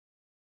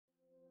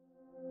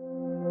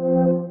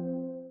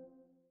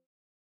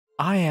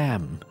I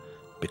am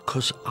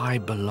because I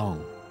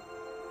belong.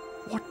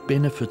 What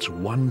benefits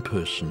one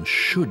person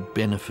should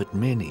benefit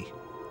many.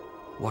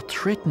 What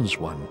threatens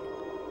one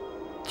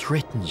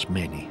threatens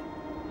many.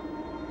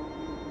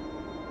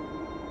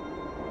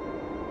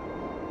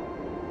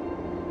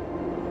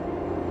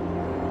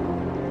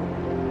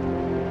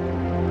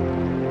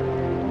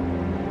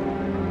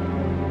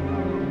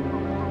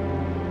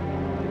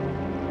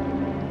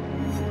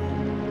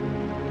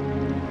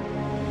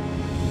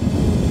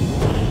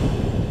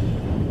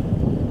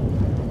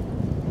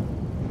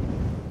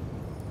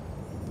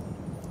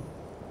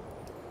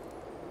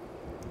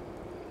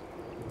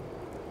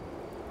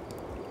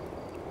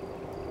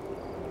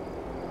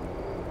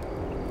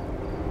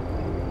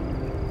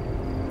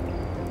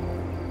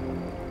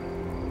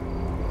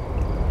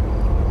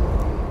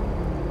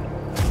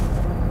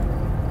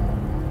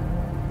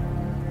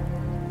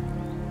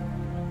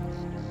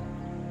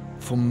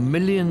 For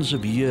millions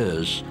of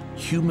years,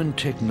 human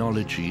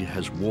technology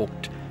has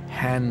walked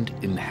hand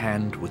in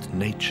hand with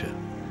nature,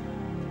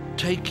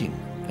 taking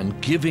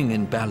and giving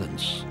in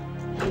balance,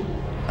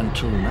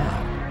 until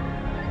now.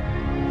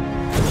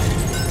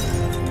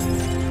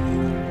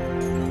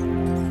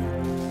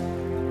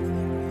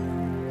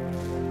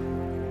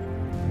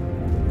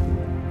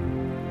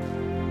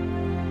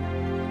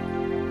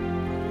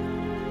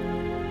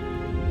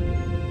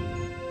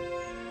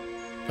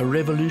 A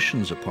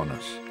revolution's upon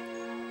us.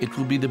 It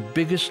will be the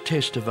biggest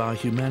test of our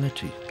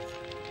humanity.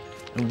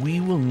 And we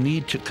will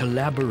need to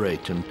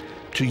collaborate and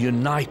to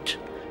unite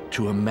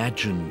to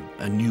imagine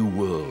a new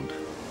world.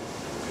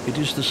 It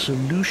is the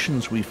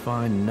solutions we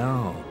find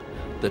now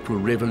that will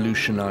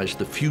revolutionize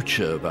the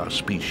future of our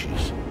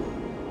species.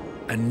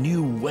 A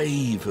new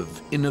wave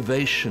of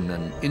innovation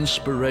and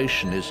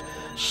inspiration is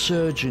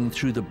surging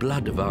through the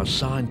blood of our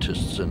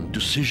scientists and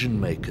decision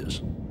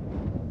makers.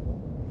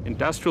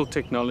 Industrial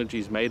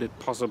technologies made it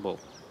possible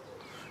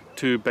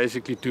to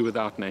basically do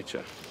without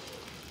nature.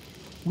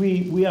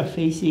 We are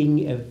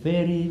facing a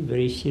very,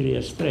 very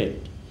serious threat.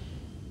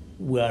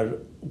 We are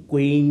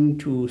going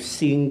to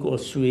sink or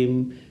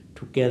swim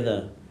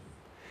together.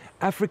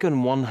 Africa,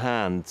 on one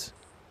hand,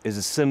 is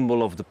a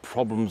symbol of the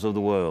problems of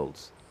the world.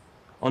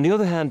 On the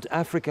other hand,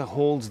 Africa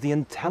holds the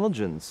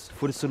intelligence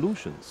for the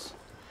solutions.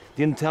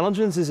 The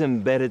intelligence is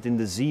embedded in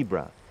the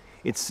zebra.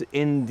 It's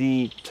in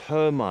the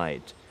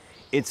termite.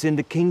 It's in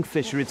the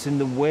kingfisher. It's in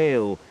the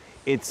whale.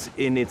 It's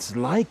in its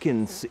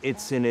lichens,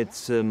 it's in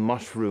its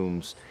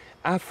mushrooms.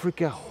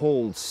 Africa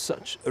holds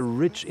such a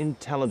rich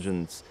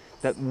intelligence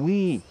that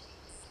we,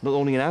 not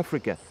only in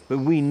Africa, but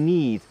we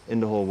need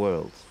in the whole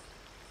world.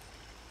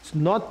 It's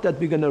not that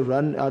we're going to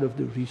run out of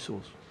the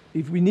resource.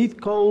 If we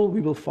need coal, we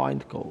will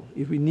find coal.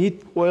 If we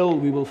need oil,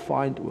 we will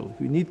find oil.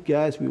 If we need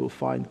gas, we will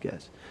find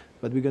gas.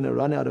 But we're going to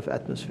run out of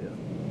atmosphere.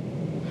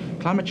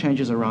 Climate change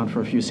is around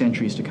for a few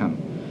centuries to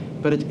come.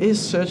 But it is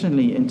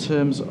certainly, in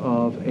terms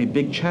of a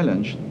big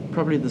challenge,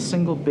 probably the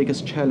single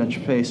biggest challenge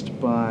faced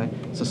by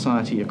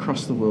society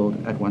across the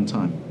world at one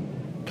time.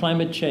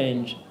 Climate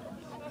change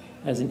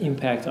has an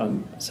impact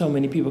on so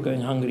many people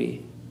going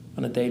hungry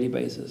on a daily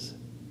basis.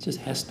 It just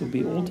has to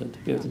be altered.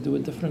 We have to do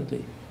it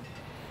differently.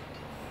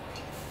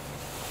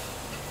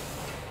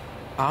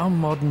 Our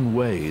modern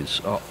ways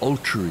are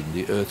altering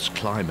the Earth's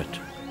climate,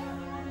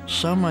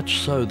 so much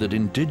so that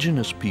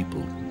indigenous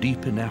people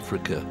deep in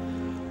Africa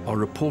are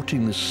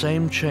reporting the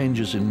same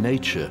changes in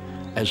nature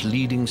as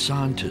leading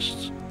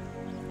scientists.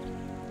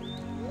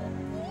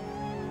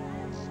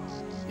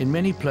 In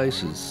many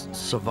places,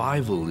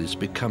 survival is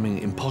becoming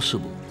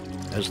impossible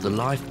as the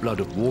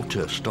lifeblood of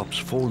water stops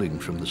falling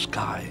from the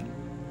sky.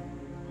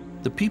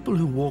 The people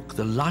who walk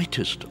the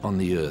lightest on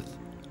the earth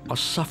are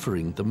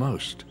suffering the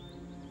most.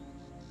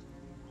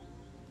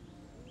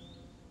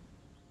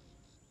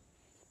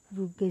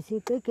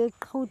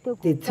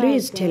 The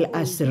trees tell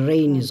us the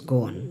rain is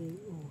gone.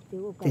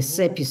 The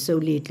sap is so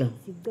little.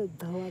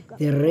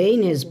 The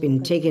rain has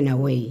been taken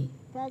away.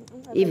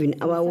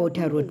 Even our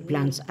water root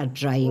plants are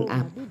drying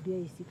up.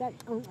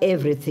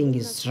 Everything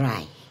is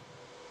dry.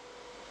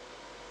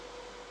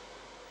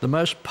 The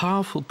most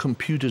powerful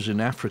computers in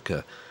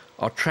Africa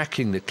are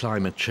tracking the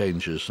climate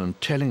changes and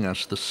telling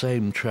us the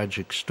same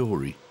tragic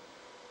story.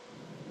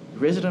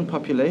 Resident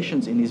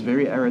populations in these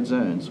very arid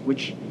zones,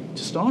 which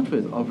to start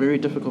with are very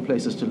difficult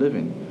places to live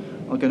in,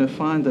 are going to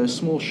find those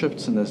small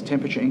shifts in those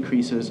temperature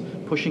increases,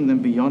 pushing them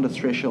beyond a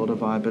threshold of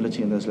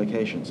viability in those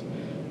locations.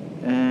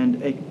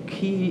 And a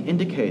key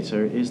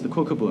indicator is the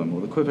kokerboom,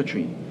 or the quiver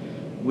tree,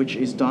 which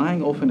is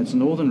dying off in its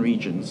northern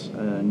regions,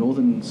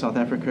 northern South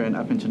Africa and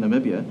up into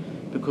Namibia,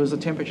 because the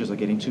temperatures are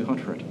getting too hot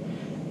for it.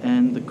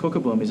 And the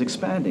kokerboom is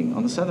expanding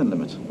on the southern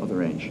limit of the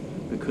range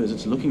because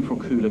it's looking for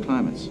cooler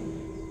climates.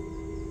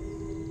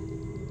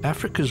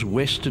 Africa's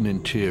western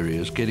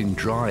interior is getting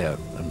drier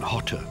and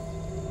hotter,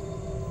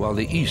 while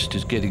the east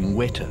is getting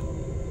wetter.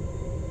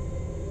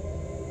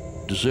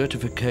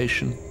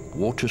 Desertification,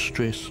 water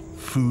stress,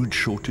 food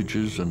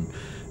shortages and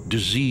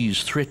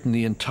disease threaten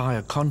the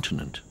entire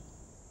continent.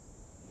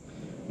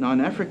 Now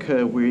in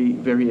Africa, we're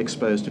very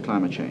exposed to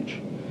climate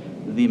change.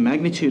 The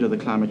magnitude of the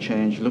climate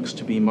change looks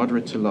to be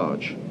moderate to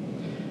large.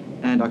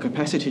 And our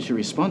capacity to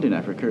respond in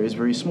Africa is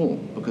very small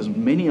because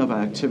many of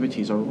our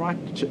activities are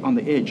on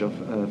the edge of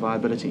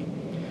viability.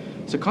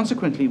 So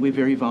consequently, we're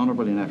very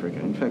vulnerable in Africa.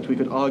 In fact, we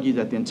could argue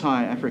that the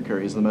entire Africa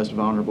is the most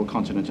vulnerable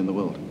continent in the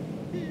world.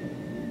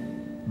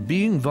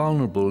 Being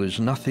vulnerable is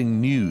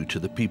nothing new to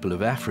the people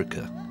of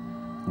Africa.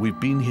 We've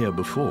been here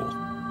before.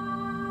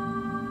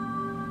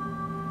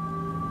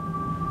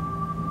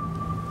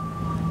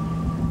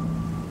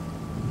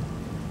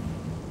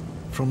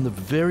 From the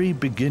very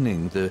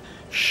beginning, the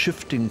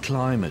shifting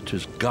climate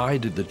has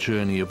guided the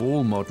journey of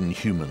all modern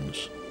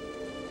humans.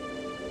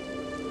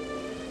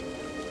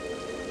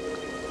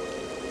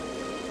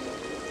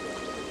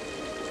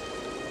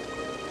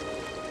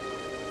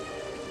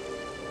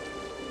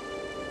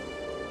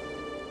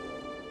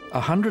 A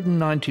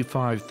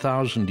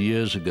 195,000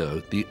 years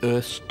ago, the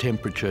Earth's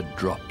temperature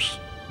drops,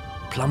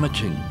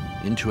 plummeting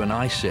into an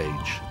ice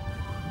age.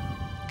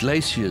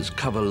 Glaciers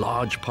cover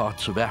large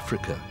parts of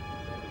Africa.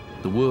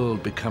 The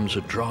world becomes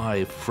a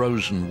dry,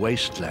 frozen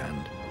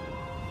wasteland.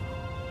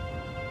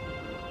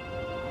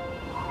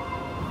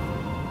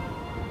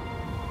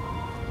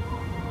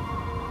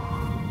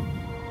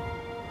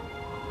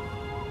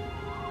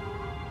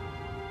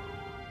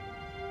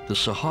 The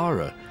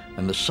Sahara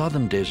and the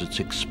southern deserts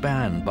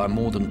expand by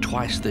more than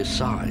twice their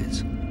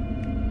size.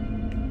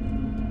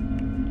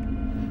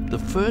 The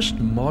first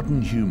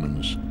modern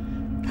humans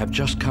have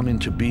just come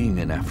into being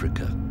in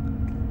Africa.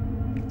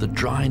 The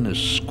dryness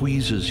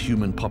squeezes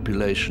human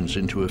populations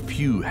into a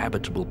few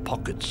habitable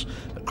pockets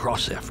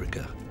across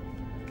Africa.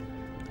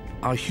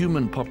 Our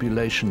human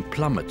population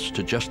plummets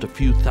to just a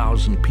few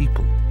thousand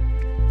people.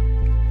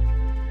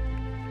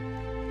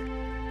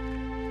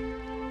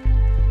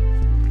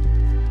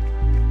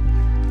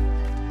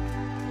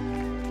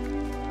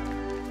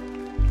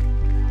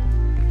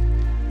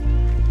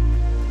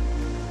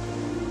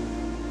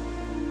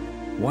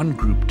 One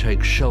group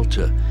takes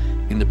shelter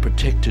in the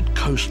protected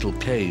coastal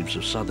caves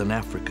of southern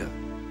Africa.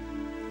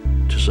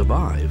 To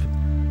survive,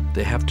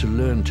 they have to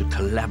learn to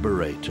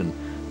collaborate and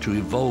to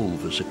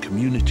evolve as a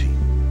community.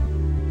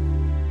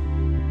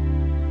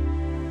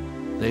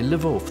 They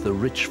live off the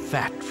rich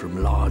fat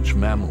from large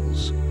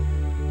mammals,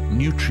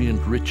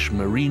 nutrient-rich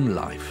marine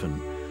life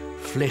and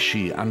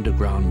fleshy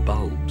underground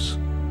bulbs,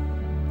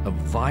 a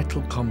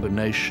vital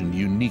combination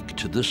unique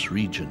to this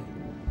region.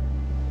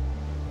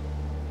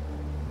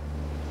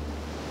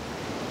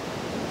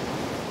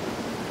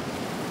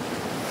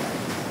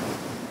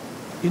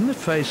 In the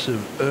face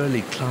of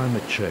early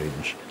climate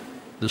change,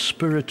 the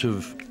spirit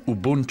of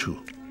Ubuntu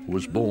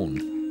was born,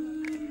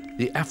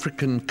 the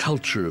African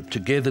culture of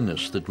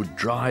togetherness that would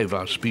drive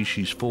our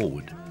species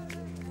forward.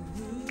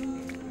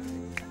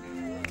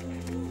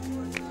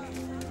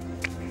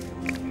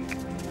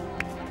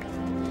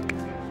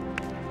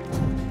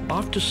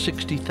 After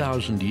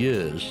 60,000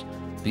 years,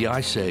 the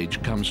Ice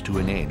Age comes to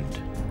an end.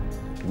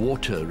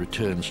 Water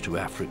returns to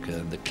Africa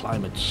and the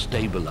climate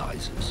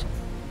stabilizes.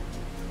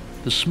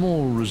 The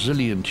small,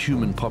 resilient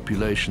human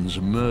populations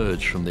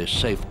emerge from their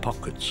safe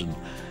pockets and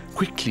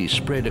quickly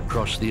spread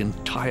across the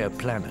entire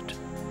planet.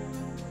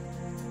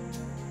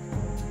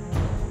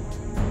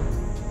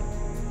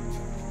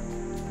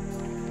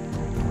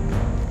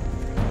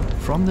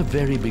 From the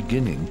very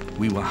beginning,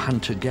 we were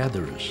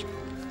hunter-gatherers.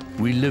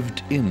 We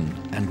lived in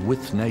and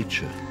with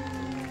nature.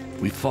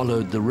 We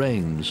followed the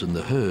rains and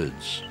the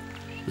herds.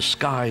 The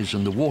skies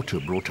and the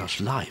water brought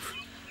us life.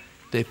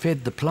 They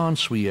fed the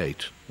plants we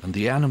ate and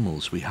the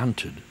animals we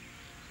hunted.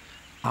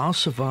 Our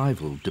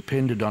survival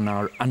depended on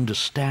our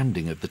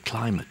understanding of the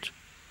climate.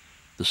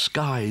 The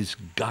skies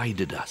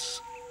guided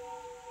us.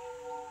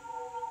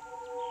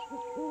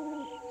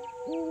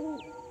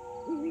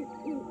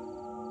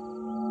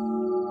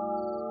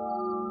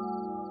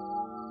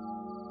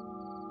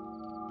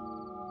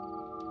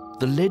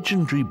 The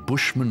legendary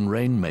Bushman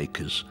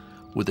rainmakers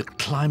were the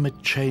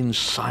climate change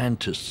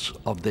scientists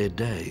of their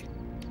day.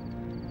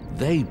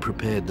 They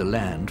prepared the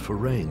land for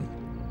rain.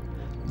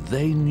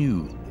 They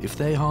knew if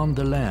they harmed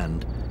the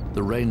land,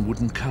 the rain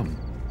wouldn't come.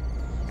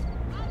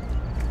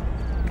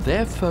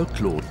 Their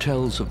folklore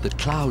tells of the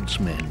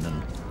cloudsmen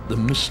and the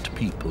mist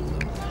people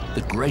and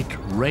the great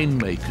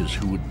rainmakers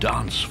who would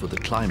dance for the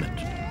climate.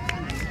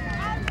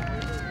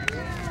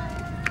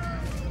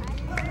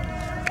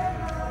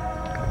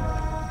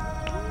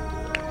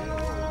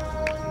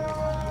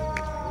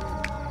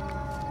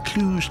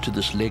 Clues to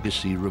this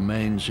legacy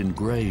remains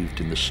engraved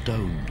in the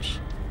stones.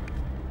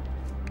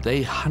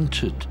 They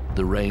hunted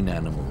the rain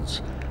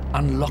animals,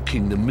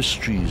 unlocking the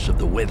mysteries of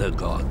the weather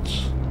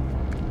gods.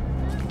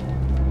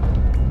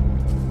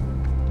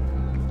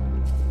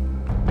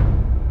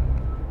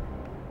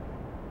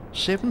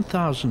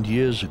 "7,000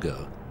 years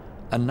ago,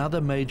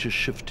 another major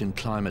shift in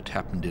climate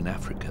happened in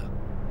Africa.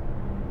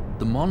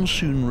 The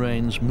monsoon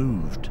rains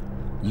moved,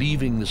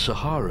 leaving the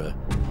Sahara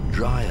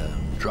drier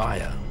and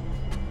drier.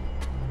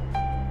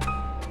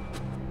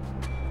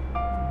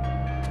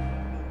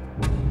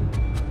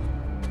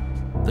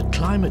 The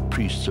climate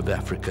priests of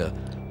Africa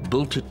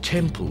built a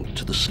temple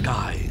to the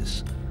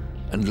skies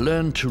and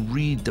learned to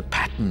read the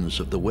patterns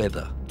of the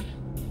weather.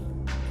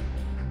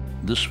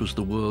 This was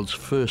the world's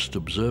first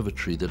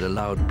observatory that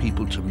allowed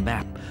people to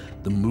map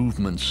the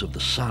movements of the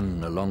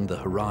sun along the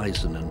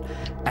horizon and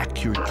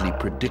accurately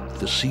predict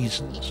the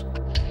seasons.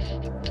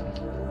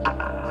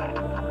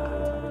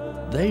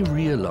 They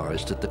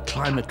realized that the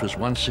climate was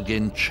once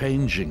again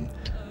changing,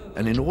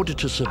 and in order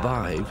to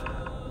survive,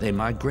 they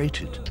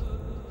migrated.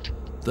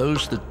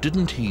 Those that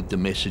didn't heed the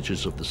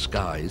messages of the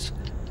skies,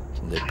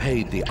 they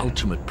paid the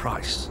ultimate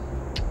price.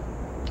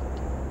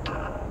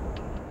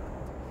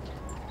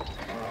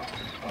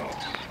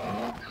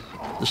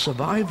 The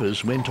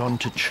survivors went on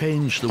to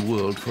change the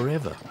world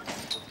forever.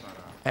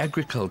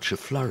 Agriculture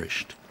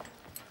flourished.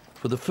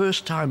 For the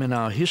first time in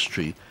our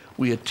history,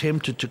 we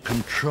attempted to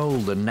control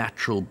the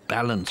natural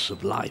balance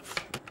of life.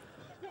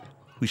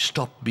 We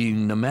stopped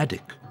being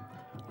nomadic.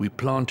 We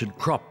planted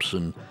crops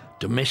and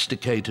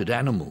domesticated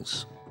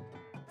animals.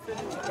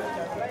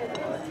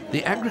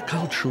 The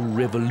agricultural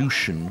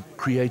revolution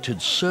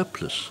created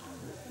surplus,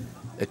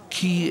 a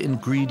key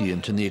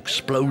ingredient in the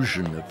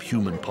explosion of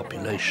human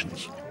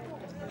populations.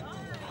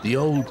 The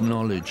old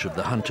knowledge of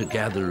the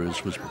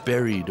hunter-gatherers was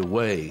buried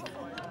away.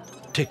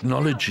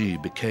 Technology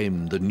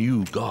became the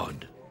new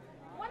god.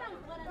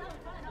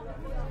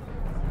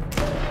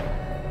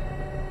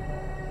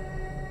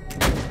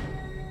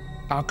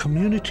 Our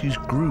communities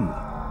grew,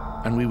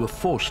 and we were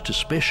forced to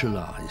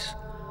specialize.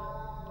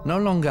 No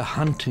longer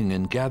hunting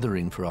and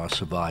gathering for our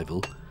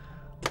survival,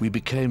 we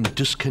became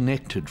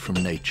disconnected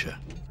from nature.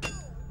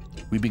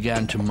 We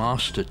began to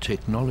master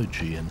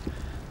technology, and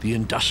the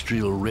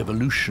Industrial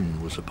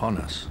Revolution was upon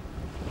us.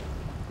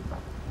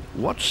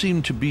 What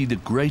seemed to be the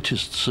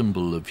greatest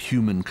symbol of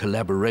human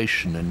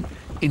collaboration and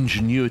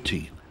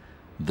ingenuity,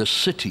 the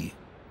city,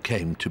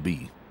 came to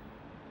be.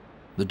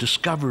 The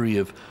discovery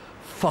of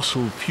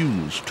fossil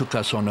fuels took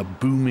us on a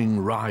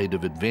booming ride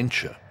of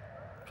adventure.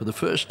 For the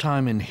first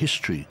time in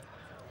history,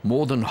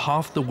 more than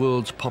half the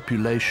world's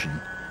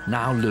population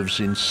now lives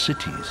in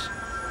cities.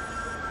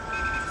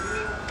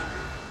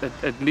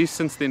 At least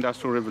since the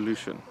Industrial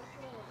Revolution,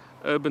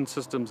 urban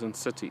systems and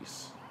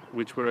cities,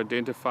 which were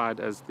identified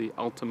as the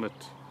ultimate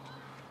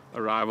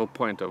arrival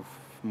point of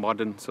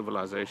modern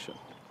civilization,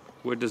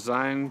 were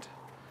designed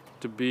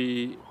to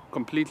be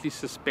completely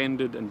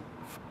suspended and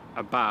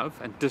above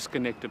and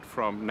disconnected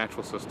from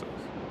natural systems.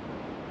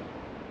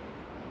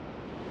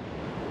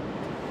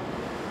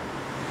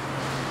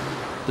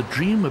 The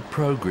dream of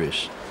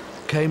progress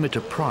came at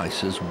a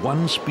price as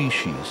one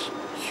species,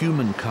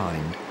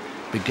 humankind,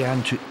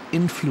 began to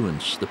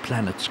influence the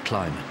planet's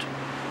climate.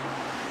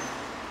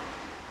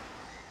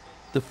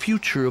 The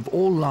future of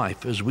all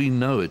life as we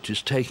know it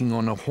is taking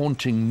on a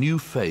haunting new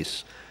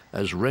face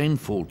as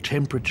rainfall,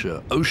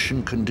 temperature,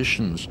 ocean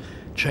conditions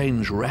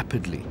change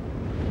rapidly.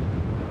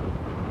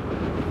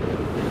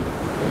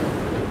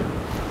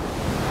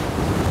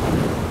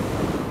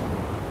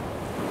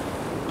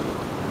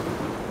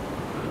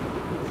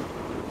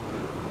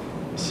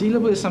 Sea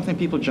level is something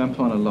people jump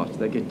on a lot.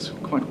 They get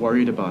quite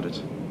worried about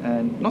it.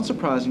 And not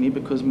surprisingly,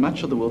 because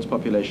much of the world's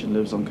population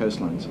lives on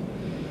coastlines.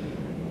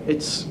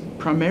 It's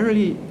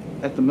primarily,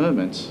 at the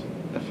moment,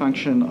 a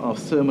function of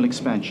thermal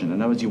expansion.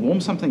 In other words, you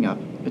warm something up,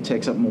 it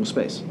takes up more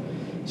space.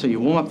 So you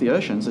warm up the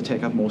oceans, they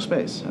take up more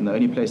space. And the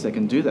only place they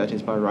can do that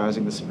is by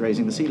raising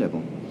the sea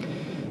level.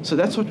 So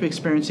that's what we're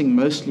experiencing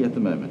mostly at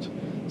the moment.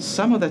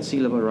 Some of that sea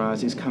level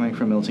rise is coming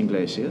from melting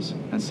glaciers,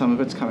 and some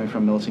of it's coming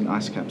from melting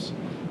ice caps,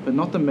 but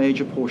not the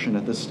major portion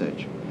at this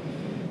stage.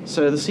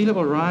 So the sea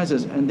level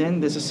rises, and then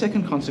there's a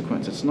second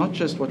consequence. It's not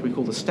just what we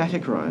call the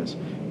static rise,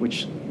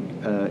 which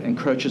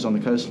encroaches on the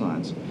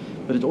coastlines,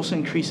 but it also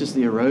increases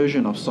the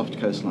erosion of soft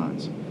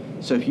coastlines.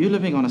 So if you're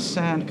living on a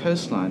sand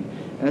coastline,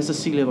 as the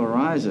sea level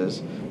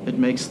rises, it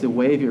makes the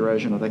wave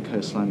erosion of that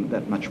coastline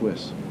that much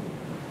worse.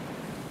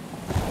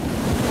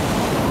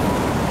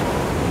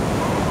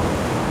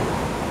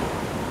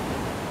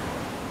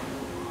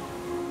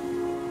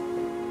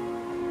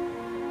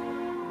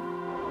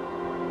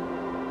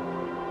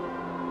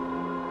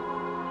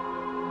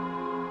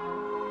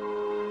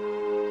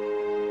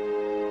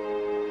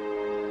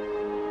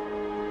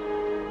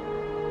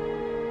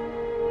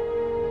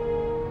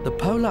 The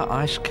polar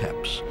ice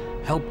caps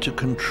help to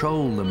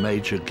control the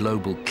major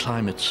global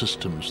climate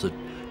systems that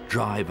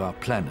drive our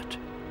planet.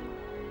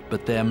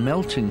 But they're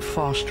melting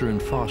faster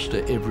and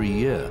faster every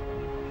year.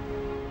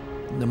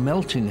 The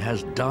melting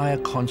has dire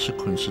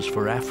consequences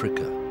for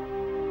Africa.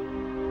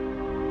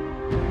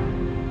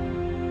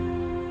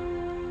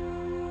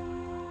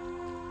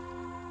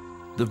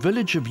 The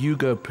village of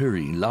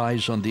Ugopiri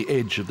lies on the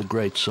edge of the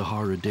Great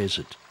Sahara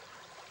Desert.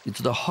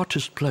 It's the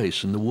hottest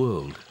place in the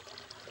world.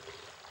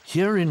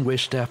 Here in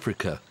West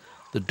Africa,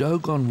 the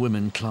Dogon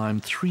women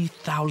climb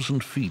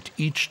 3,000 feet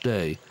each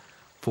day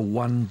for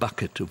one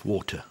bucket of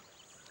water.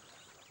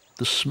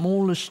 The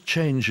smallest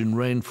change in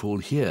rainfall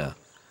here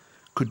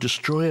could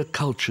destroy a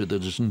culture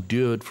that has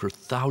endured for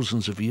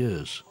thousands of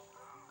years.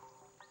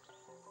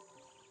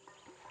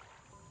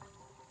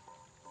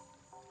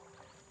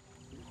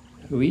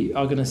 We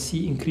are going to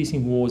see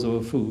increasing wars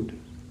over food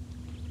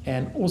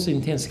and also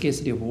intense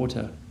scarcity of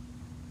water.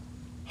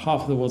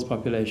 Half of the world's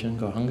population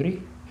go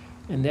hungry.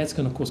 And that's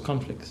going to cause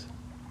conflicts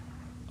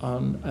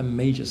on a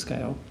major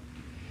scale.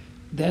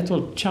 That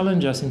will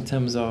challenge us in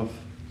terms of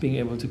being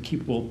able to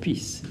keep world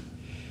peace.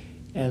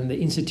 And the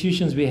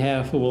institutions we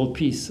have for world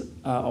peace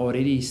are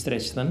already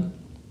stretched thin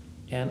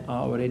and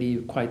are already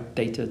quite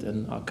dated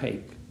and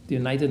archaic. The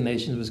United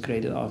Nations was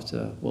created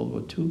after World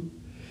War II.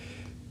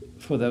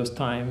 For those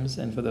times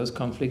and for those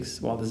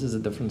conflicts, well, this is a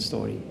different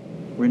story.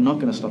 We're not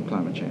going to stop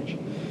climate change.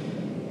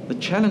 The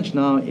challenge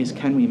now is,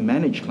 can we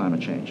manage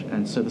climate change?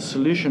 And so the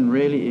solution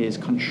really is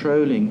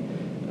controlling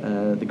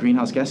the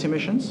greenhouse gas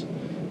emissions,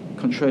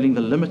 controlling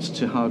the limits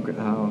to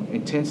how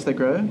intense they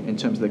grow in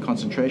terms of their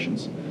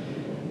concentrations.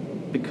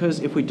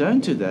 Because if we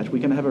don't do that, we're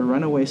going to have a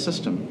runaway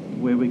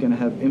system where we're going to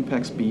have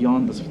impacts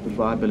beyond the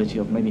viability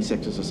of many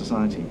sectors of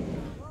society.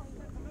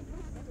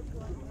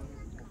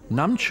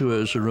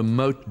 Namchua is a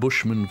remote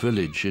bushman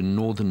village in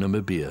northern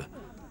Namibia.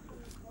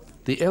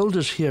 The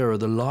elders here are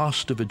the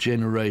last of a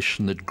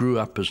generation that grew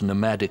up as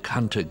nomadic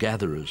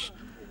hunter-gatherers.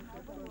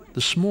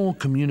 The small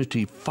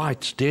community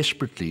fights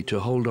desperately to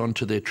hold on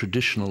to their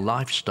traditional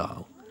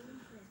lifestyle.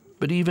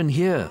 But even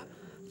here,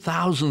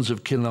 thousands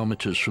of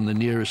kilometers from the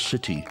nearest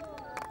city,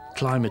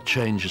 climate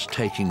change is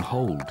taking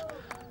hold.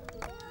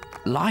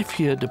 Life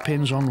here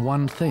depends on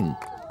one thing: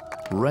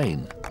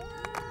 rain.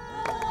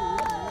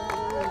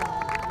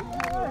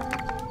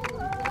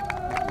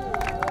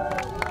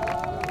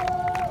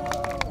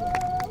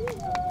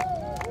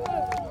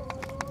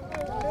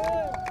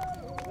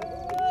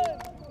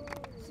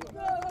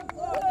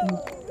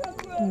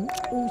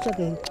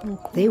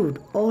 They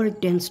would all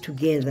dance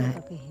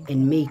together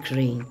and make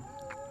rain.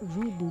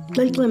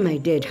 Cradle, my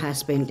dead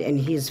husband, and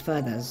his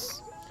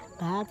fathers,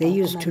 they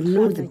used to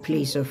know the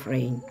place of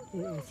rain.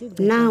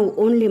 Now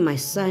only my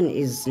son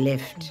is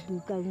left,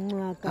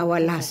 our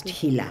last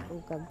healer.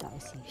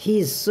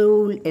 His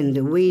soul and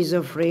the ways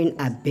of rain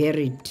are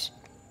buried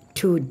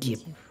too deep.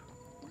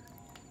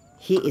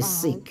 He is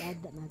sick.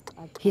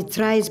 He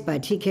tries,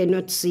 but he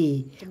cannot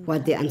see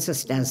what the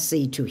ancestors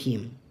say to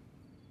him.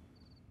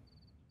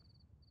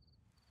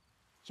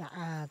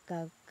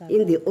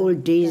 In the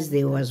old days,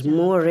 there was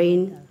more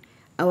rain.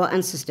 Our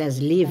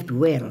ancestors lived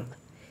well.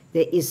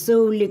 There is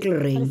so little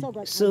rain,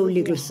 so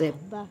little sap.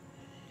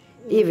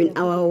 Even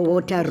our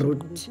water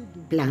root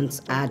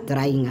plants are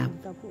drying up.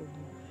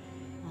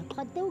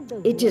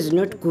 It is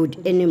not good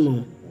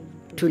anymore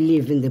to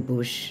live in the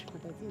bush.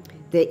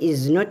 There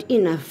is not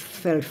enough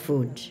felt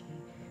food.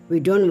 We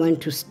don't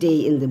want to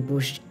stay in the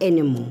bush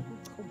anymore.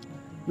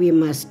 We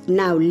must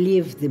now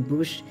leave the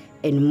bush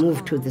and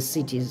move to the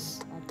cities.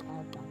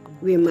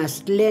 We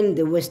must learn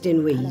the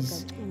Western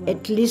ways.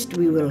 At least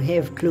we will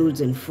have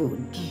clothes and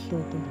food.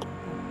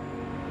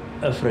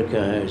 Africa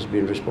has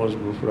been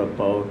responsible for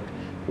about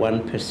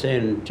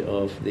 1%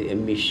 of the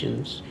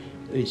emissions.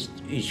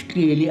 It's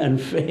clearly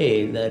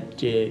unfair that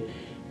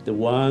the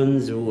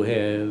ones who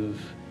have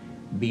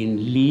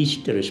been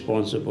least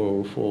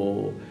responsible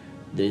for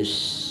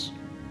this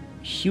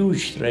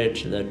huge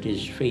threat that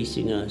is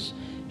facing us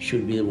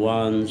should be the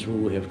ones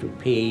who have to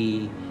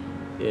pay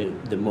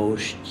the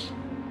most.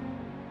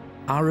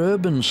 Our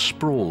urban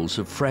sprawls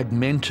have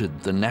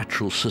fragmented the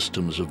natural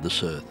systems of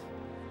this earth.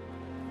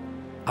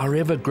 Our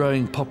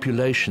ever-growing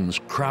populations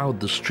crowd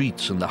the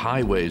streets and the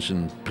highways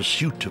in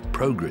pursuit of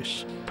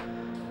progress.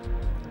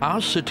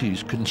 Our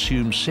cities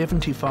consume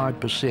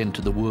 75%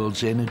 of the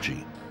world's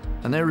energy,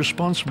 and they're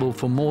responsible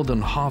for more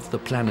than half the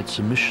planet's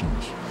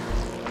emissions.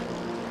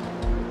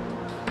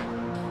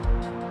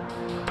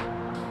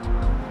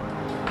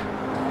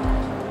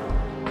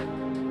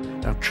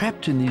 Now,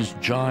 trapped in these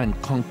giant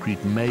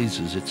concrete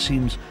mazes, it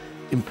seems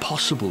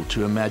impossible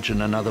to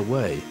imagine another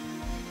way.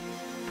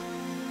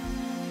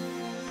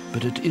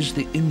 But it is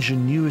the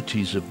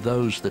ingenuities of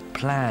those that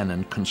plan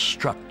and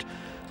construct,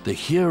 the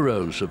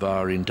heroes of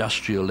our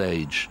industrial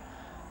age,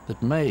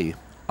 that may,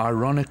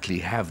 ironically,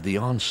 have the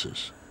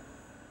answers.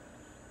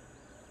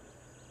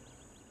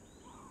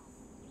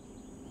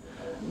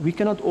 We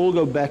cannot all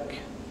go back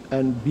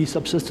and be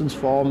subsistence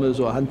farmers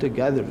or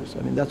hunter-gatherers.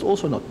 I mean, that's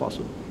also not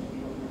possible.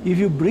 If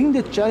you bring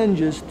the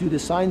challenges to the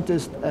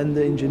scientists and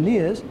the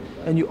engineers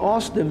and you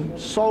ask them,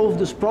 solve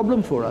this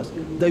problem for us,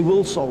 they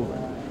will solve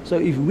it. So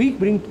if we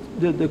bring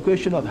the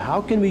question of how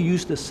can we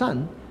use the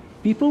sun,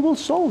 people will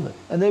solve it.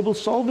 And they will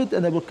solve it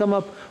and they will come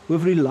up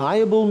with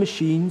reliable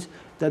machines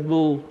that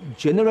will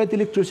generate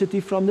electricity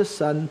from the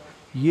sun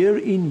year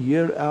in,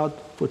 year out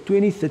for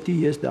 20, 30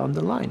 years down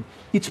the line.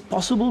 It's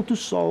possible to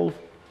solve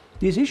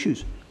these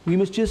issues. We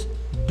must just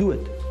do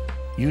it.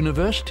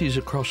 Universities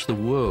across the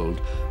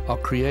world are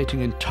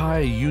creating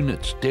entire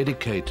units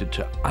dedicated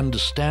to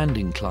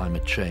understanding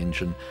climate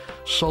change and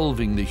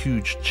solving the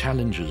huge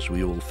challenges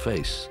we all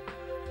face.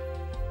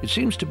 It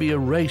seems to be a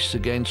race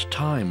against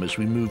time as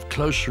we move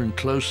closer and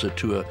closer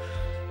to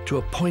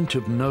a point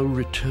of no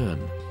return.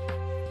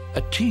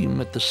 A team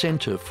at the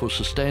Centre for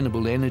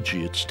Sustainable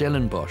Energy at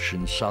Stellenbosch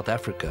in South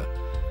Africa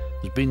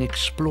has been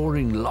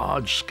exploring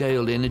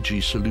large-scale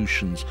energy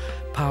solutions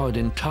powered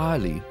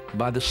entirely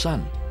by the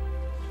sun.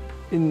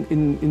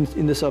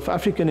 In the South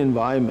African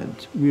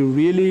environment, we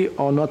really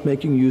are not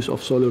making use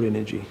of solar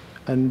energy.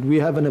 And we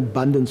have an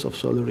abundance of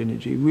solar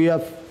energy. We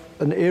have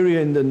an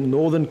area in the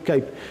Northern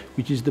Cape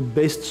which is the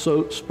best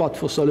spot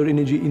for solar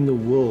energy in the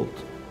world.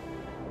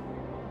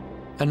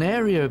 An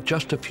area of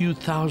just a few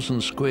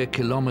thousand square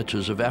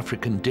kilometers of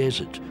African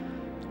desert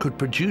could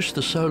produce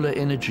the solar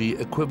energy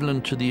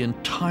equivalent to the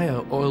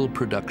entire oil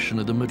production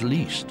of the Middle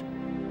East.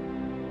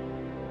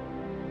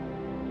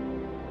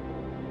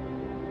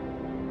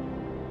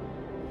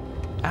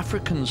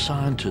 African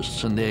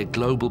scientists and their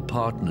global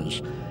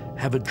partners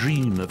have a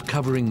dream of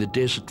covering the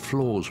desert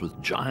floors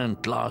with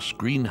giant glass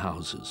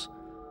greenhouses.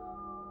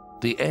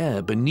 The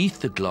air beneath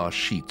the glass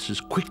sheets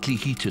is quickly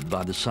heated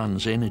by the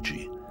sun's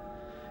energy.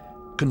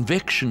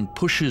 Convection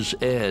pushes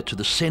air to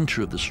the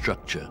center of the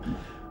structure,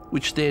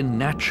 which then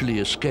naturally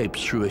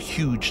escapes through a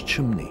huge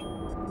chimney.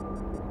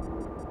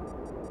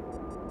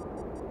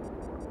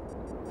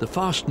 The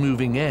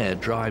fast-moving air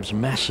drives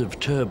massive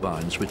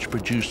turbines which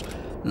produce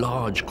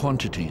large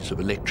quantities of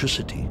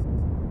electricity.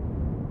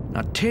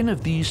 Now, 10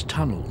 of these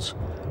tunnels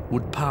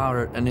would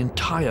power an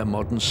entire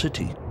modern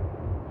city.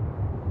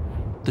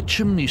 The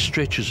chimney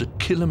stretches a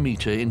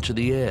kilometer into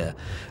the air,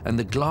 and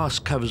the glass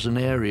covers an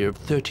area of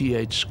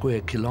 38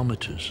 square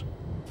kilometers.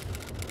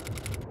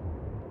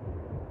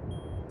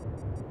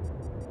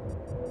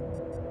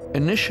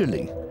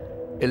 Initially,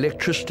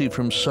 electricity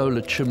from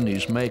solar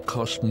chimneys may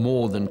cost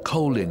more than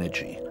coal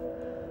energy,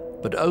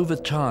 but over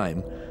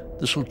time,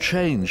 this will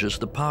change as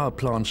the power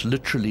plants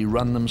literally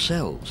run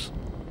themselves.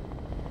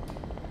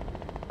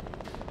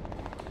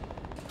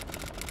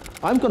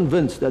 I'm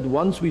convinced that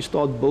once we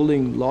start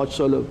building large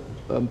solar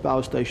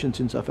power stations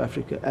in South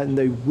Africa and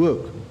they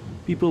work,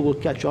 people will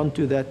catch on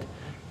to that,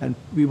 and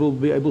we will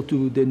be able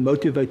to then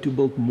motivate to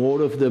build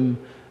more of them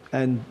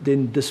and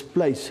then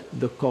displace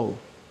the coal.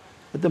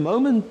 At the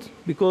moment,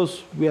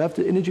 because we have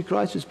the energy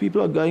crisis,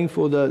 people are going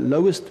for the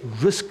lowest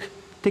risk,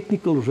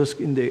 technical risk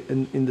in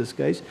this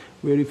case,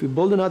 where if we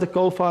build another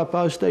coal-fired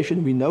power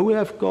station, we know we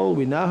have coal,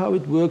 we know how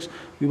it works,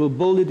 we will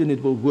build it and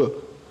it will work.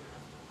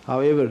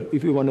 However,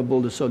 if we want to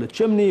build a solar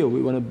chimney or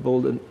we want to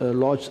build a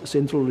large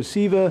central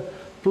receiver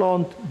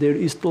plant, there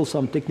is still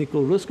some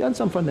technical risk and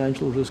some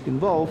financial risk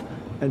involved,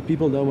 and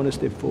people don't want to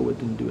step forward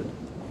and do it.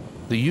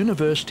 The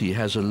university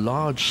has a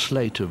large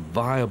slate of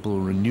viable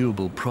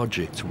renewable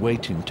projects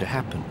waiting to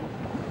happen.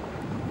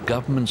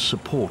 Government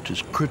support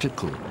is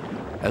critical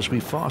as we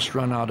fast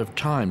run out of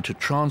time to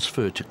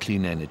transfer to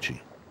clean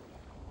energy.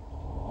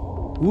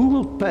 Who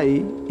will pay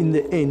in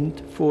the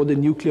end for the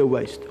nuclear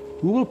waste?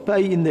 Who will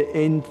pay in the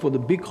end for the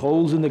big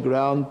holes in the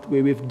ground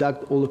where we've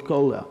dug all the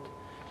coal out?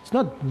 It's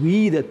not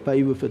we that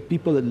pay with it,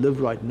 people that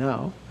live right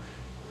now.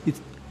 It's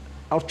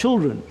our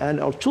children and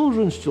our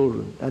children's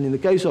children. And in the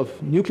case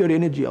of nuclear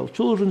energy, our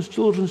children's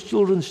children's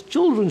children's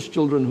children's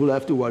children who will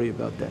have to worry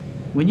about that.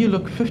 When you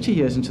look 50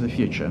 years into the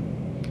future,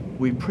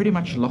 we're pretty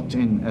much locked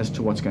in as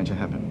to what's going to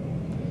happen.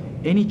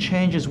 Any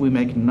changes we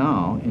make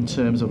now in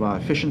terms of our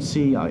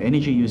efficiency, our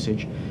energy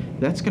usage,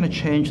 that's going to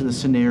change the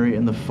scenario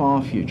in the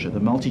far future, the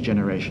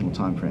multi-generational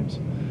timeframes.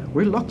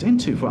 We're locked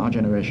into for our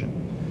generation.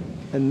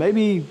 And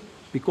maybe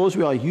because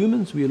we are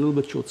humans, we're a little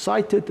bit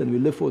short-sighted and we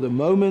live for the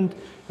moment,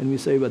 and we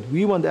say, but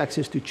we want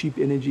access to cheap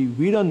energy,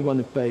 we don't want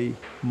to pay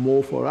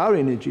more for our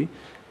energy,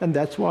 and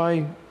that's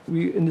why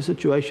we're in the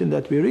situation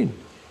that we're in.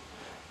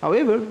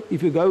 However,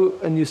 if you go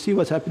and you see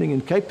what's happening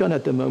in Cape Town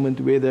at the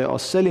moment, where they are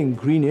selling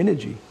green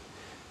energy,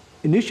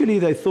 initially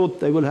they thought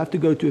they will have to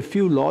go to a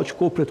few large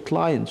corporate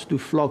clients to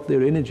flog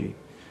their energy.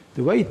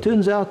 The way it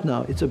turns out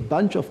now, it's a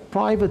bunch of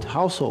private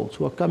households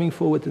who are coming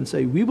forward and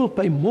say, we will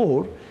pay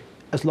more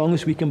as long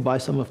as we can buy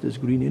some of this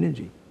green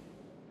energy.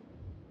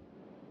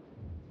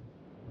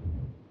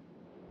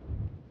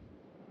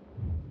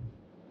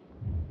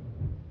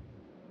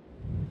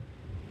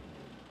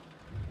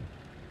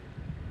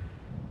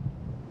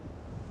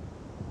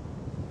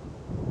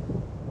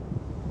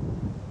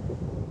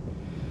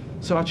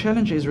 So our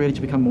challenge is really to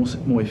become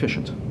more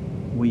efficient.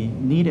 We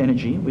need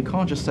energy. We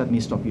can't just suddenly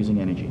stop using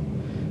energy.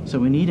 So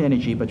we need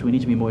energy, but we need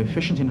to be more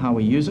efficient in how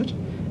we use it,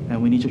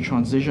 and we need to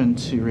transition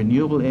to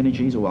renewable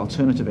energies or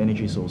alternative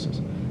energy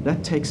sources.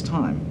 That takes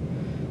time.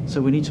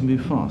 So we need to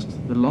move fast.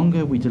 The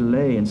longer we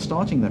delay in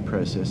starting that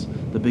process,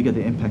 the bigger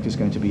the impact is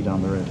going to be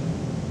down the road.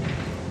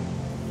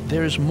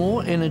 There is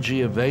more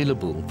energy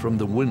available from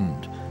the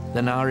wind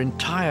than our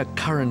entire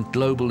current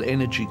global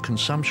energy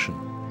consumption.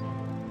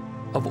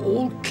 Of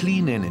all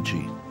clean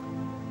energy,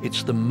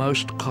 it's the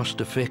most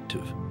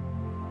cost-effective.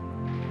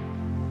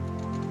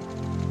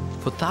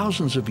 For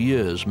thousands of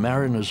years,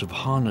 mariners have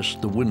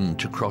harnessed the wind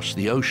to cross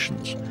the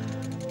oceans,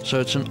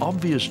 so it's an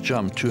obvious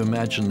jump to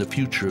imagine the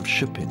future of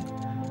shipping.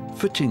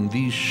 Fitting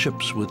these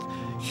ships with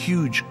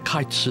huge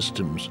kite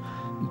systems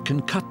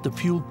can cut the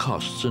fuel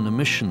costs and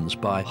emissions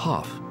by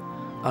half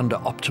under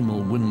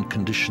optimal wind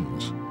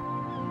conditions.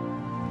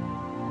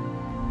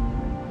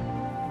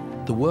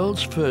 The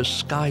world's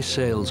first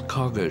SkySails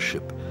cargo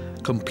ship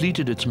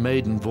completed its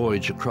maiden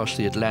voyage across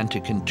the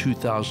Atlantic in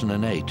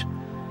 2008,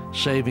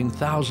 saving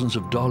thousands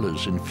of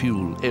dollars in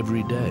fuel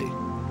every day.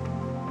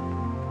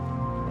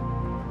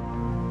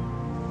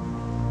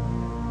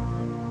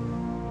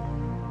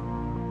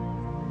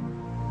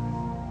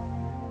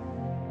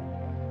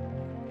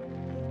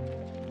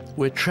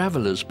 We're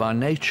travelers by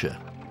nature.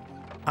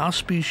 Our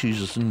species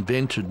has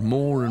invented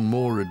more and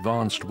more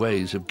advanced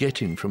ways of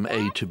getting from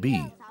A to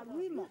B.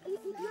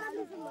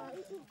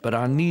 But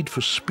our need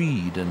for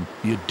speed and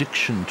the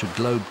addiction to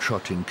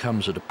globe-trotting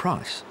comes at a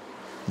price.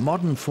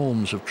 Modern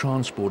forms of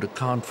transport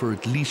account for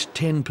at least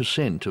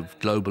 10% of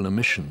global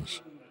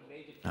emissions.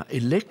 Now,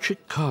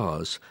 electric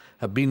cars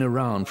have been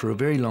around for a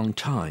very long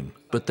time,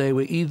 but they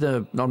were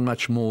either not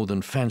much more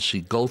than fancy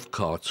golf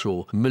carts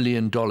or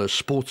million-dollar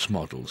sports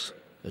models.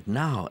 But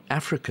now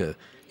Africa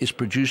is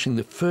producing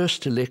the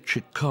first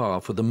electric car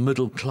for the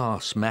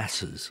middle-class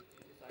masses.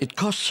 It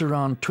costs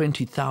around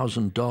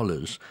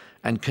 $20,000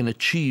 and can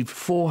achieve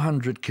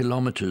 400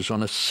 kilometers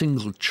on a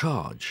single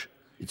charge.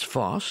 It's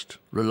fast,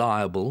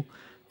 reliable,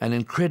 and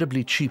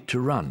incredibly cheap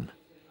to run.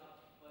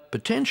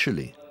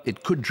 Potentially,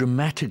 it could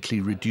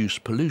dramatically reduce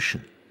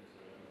pollution.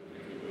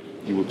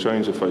 He will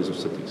change the face of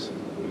cities.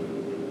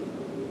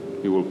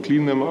 He will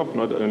clean them up,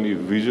 not only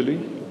visually,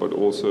 but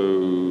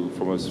also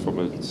from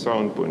a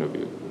sound point of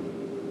view.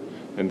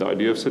 And the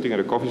idea of sitting at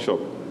a coffee shop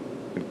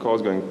and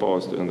cars going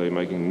past and they're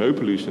making no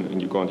pollution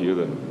and you can't hear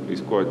them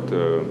is quite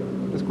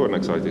an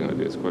exciting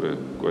idea. It's quite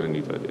a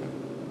neat idea.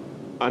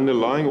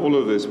 Underlying all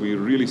of this, we're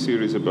really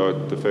serious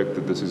about the fact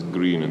that this is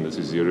green and this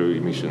is zero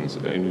emissions,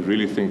 and we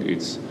really think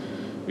it's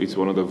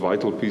one of the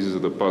vital pieces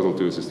of the puzzle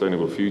to a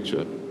sustainable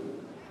future.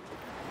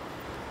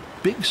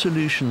 Big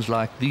solutions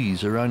like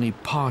these are only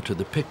part of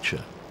the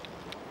picture.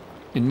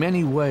 In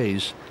many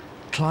ways,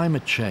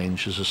 climate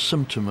change is a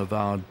symptom of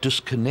our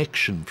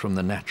disconnection from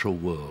the natural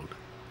world.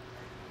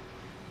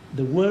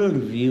 The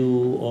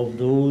worldview of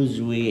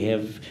those we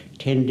have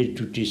tended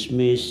to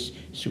dismiss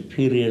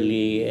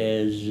superiorly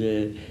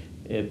as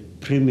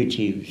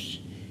primitives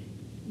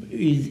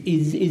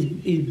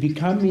is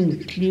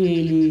becoming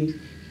clearly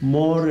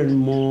more and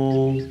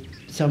more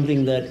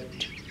something that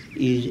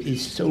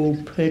is so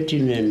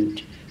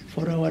pertinent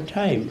for our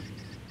time.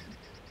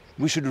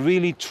 We should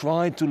really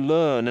try to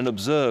learn and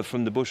observe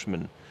from the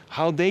Bushmen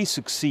how they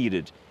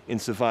succeeded in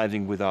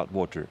surviving without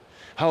water,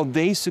 how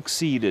they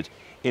succeeded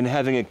in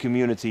having a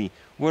community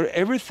where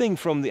everything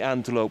from the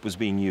antelope was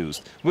being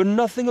used, where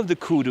nothing of the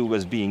kudu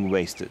was being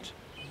wasted,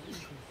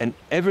 and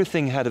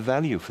everything had a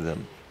value for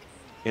them.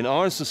 In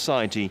our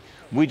society,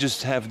 we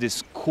just have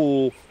this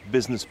core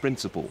business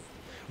principle.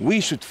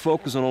 We should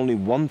focus on only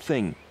one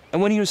thing.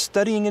 And when you're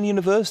studying in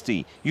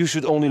university, you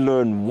should only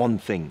learn one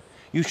thing.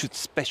 You should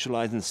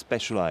specialize and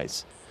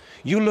specialize.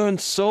 You learn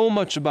so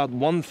much about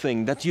one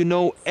thing that you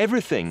know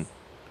everything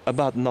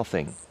about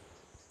nothing.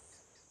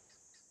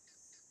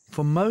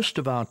 For most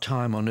of our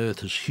time on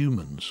Earth as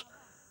humans,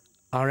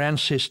 our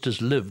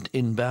ancestors lived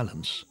in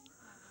balance.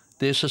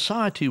 Their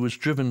society was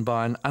driven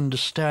by an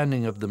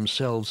understanding of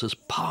themselves as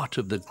part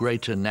of the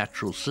greater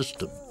natural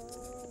system.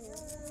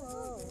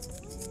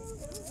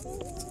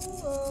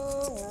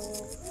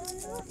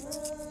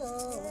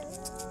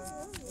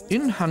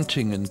 In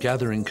hunting and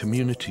gathering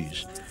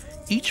communities,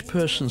 each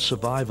person's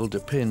survival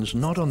depends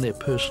not on their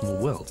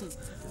personal wealth,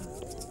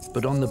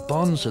 but on the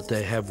bonds that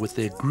they have with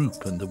their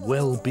group and the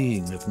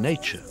well-being of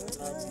nature.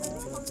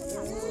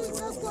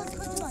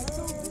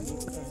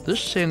 This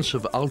sense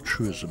of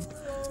altruism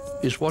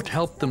is what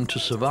helped them to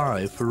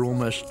survive for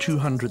almost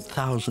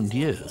 200,000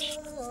 years.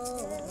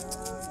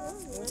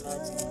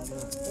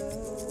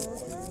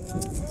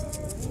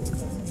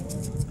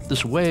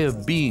 This way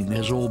of being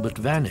has all but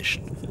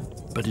vanished,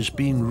 but is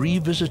being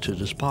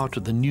revisited as part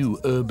of the new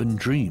urban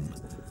dream,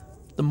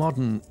 the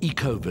modern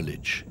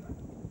eco-village.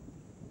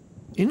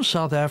 In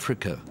South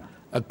Africa,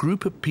 a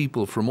group of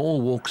people from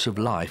all walks of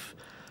life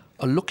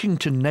are looking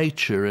to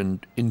nature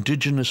and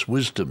indigenous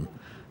wisdom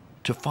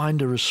to find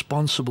a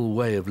responsible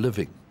way of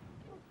living.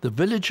 The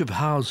village of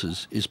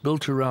houses is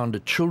built around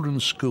a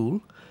children's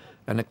school,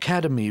 an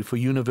academy for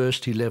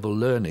university-level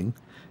learning,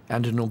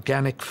 and an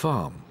organic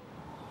farm.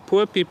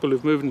 Poor people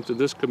who've moved into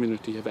this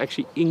community have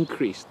actually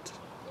increased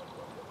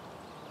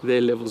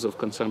their levels of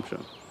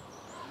consumption.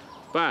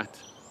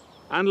 But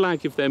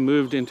unlike if they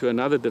moved into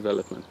another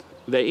development,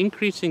 they're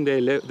increasing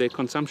their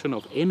consumption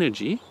of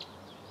energy,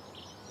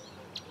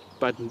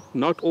 but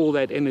not all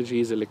that energy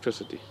is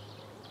electricity.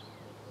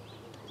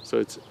 So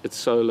it's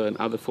solar and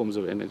other forms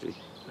of energy.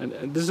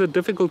 And this is a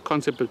difficult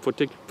concept,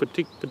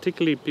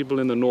 particularly people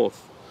in the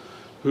north,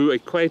 who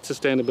equate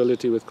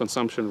sustainability with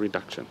consumption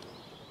reduction.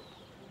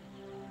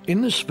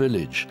 In this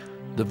village,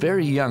 the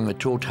very young are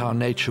taught how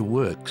nature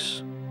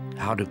works,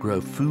 how to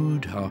grow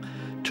food, how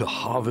to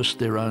harvest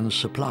their own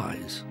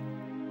supplies.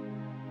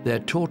 They're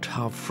taught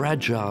how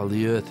fragile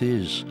the earth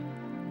is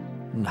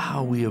and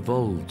how we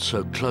evolved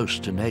so close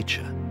to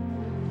nature.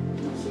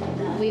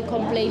 We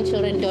complain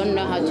children don't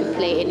know how to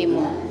play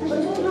anymore,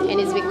 and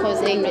it's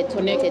because they're not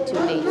connected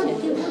to nature.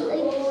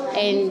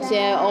 And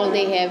all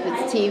they have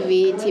is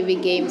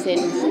TV games, and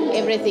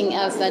everything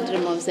else that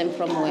removes them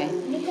from away.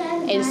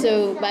 And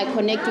so by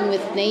connecting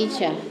with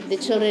nature, the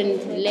children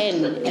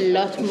learn a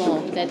lot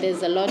more, that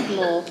there's a lot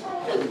more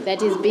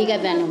that is bigger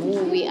than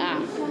who we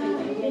are,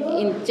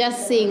 in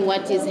just seeing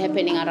what is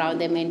happening around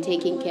them and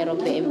taking care of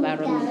the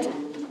environment.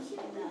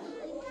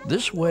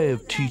 This way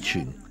of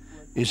teaching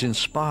is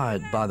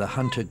inspired by the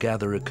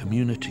hunter-gatherer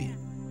community,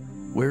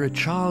 where a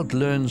child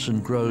learns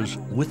and grows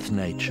with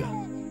nature.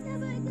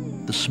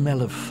 The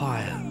smell of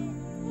fire,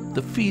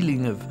 the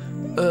feeling of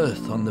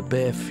earth on the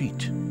bare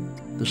feet,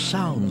 the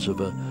sounds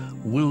of a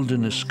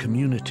wilderness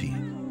community,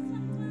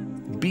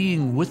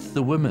 being with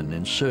the women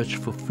in search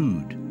for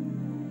food.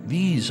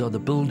 These are the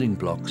building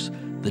blocks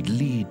that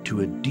lead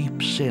to a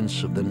deep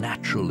sense of the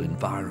natural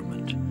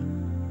environment,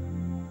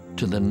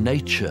 to the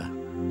nature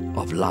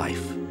of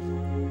life.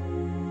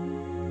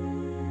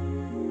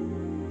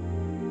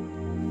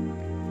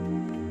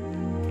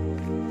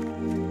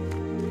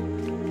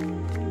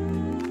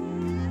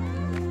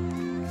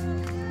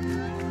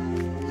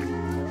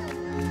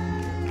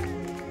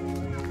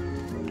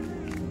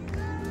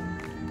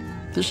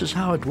 This is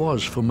how it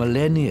was for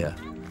millennia,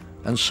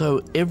 and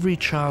so every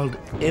child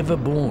ever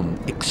born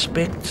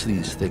expects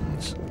these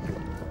things,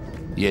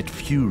 yet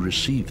few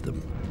receive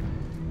them.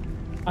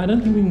 I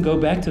don't think we can go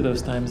back to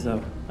those times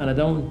though, and I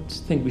don't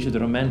think we should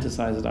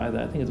romanticize it either.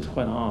 I think it was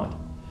quite hard,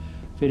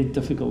 very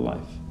difficult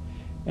life,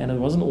 and it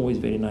wasn't always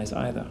very nice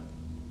either.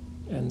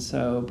 And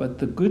so, but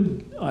the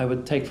good I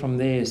would take from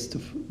there is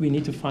we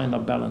need to find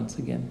our balance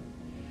again.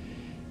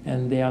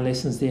 And there are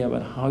lessons there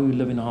about how you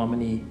live in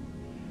harmony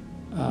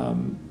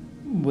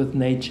with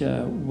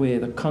nature, where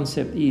the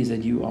concept is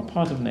that you are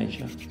part of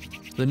nature.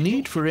 The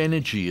need for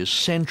energy is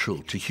central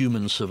to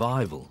human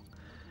survival,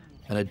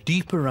 and a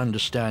deeper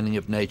understanding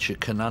of nature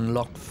can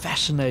unlock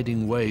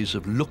fascinating ways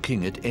of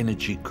looking at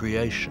energy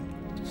creation.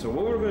 So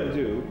what we're going to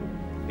do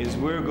is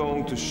we're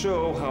going to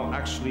show how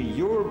actually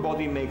your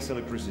body makes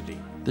electricity.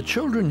 The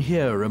children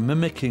here are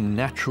mimicking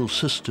natural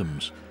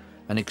systems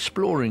and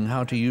exploring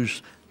how to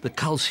use the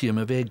calcium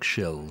of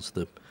eggshells,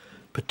 the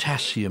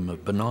potassium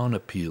of banana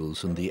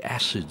peels, and the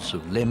acids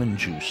of lemon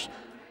juice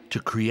to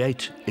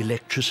create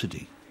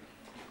electricity.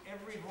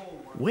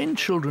 When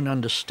children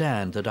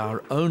understand that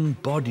our own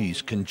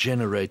bodies can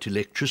generate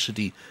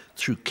electricity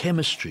through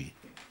chemistry,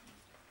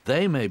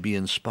 they may be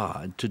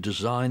inspired to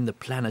design the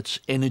planet's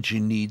energy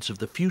needs of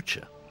the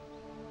future.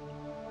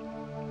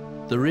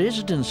 The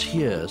residents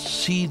here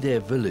see their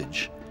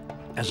village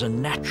as a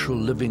natural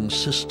living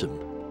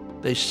system.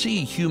 They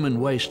see human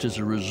waste as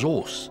a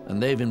resource,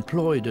 and they've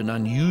employed an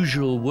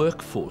unusual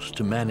workforce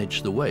to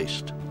manage the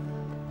waste.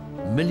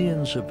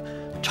 Millions of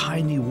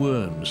tiny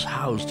worms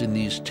housed in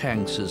these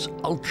tanks as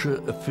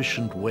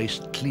ultra-efficient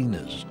waste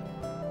cleaners.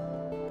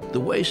 The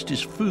waste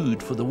is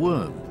food for the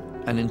worm,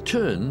 and in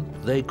turn,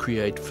 they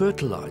create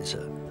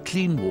fertilizer,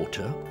 clean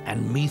water,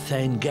 and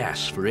methane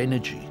gas for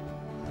energy.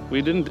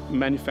 We didn't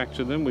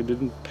manufacture them, we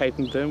didn't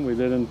patent them,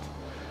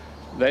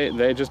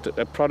 they're just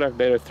a product,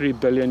 they're a 3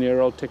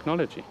 billion-year-old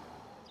technology.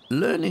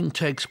 Learning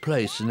takes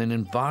place in an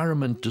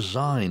environment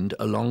designed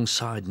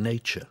alongside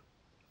nature.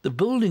 The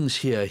buildings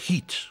here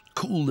heat,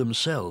 cool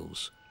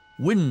themselves.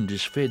 Wind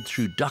is fed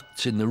through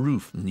ducts in the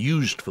roof and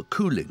used for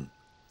cooling.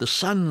 The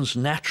sun's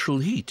natural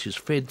heat is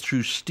fed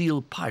through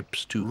steel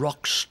pipes to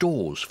rock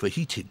stores for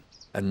heating,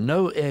 and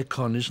no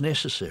aircon is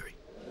necessary.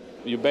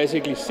 You're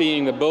basically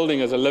seeing the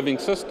building as a living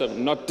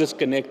system, not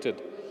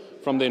disconnected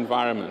from the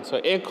environment. So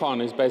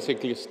aircon is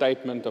basically a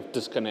statement of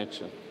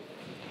disconnection.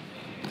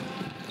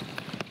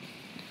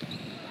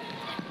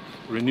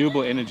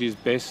 Renewable energy is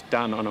best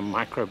done on a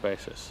micro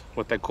basis,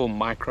 what they call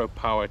micro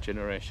power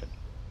generation.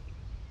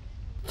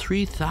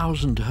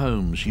 3,000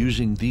 homes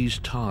using these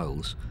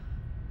tiles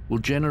will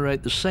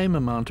generate the same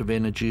amount of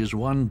energy as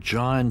one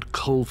giant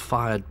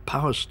coal-fired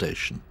power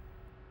station.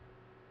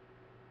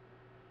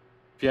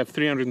 If you have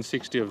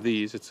 360 of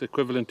these, it's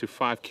equivalent to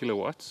 5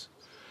 kilowatts.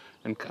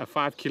 And a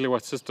 5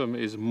 kilowatt system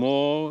is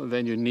more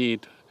than you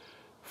need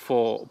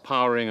for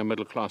powering a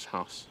middle-class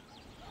house.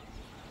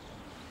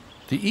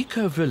 The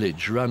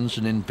eco-village runs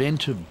an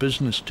inventive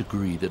business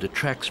degree that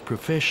attracts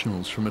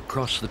professionals from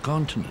across the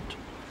continent.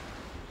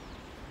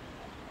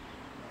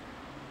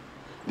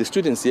 The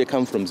students here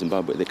come from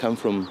Zimbabwe, they come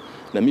from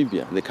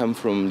Namibia, they come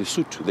from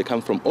Lesotho, they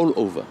come from all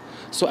over.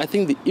 So I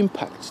think the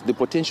impact, the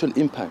potential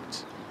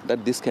impact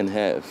that this can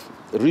have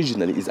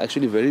regionally is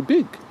actually very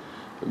big,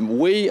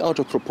 way out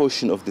of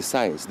proportion of the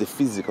size, the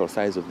physical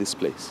size of this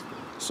place.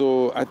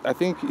 So I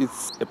think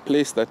it's a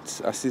place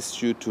that assists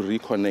you to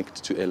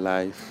reconnect to a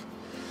life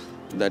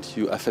that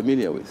you are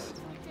familiar with.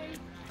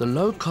 The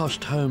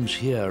low-cost homes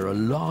here are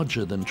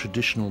larger than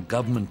traditional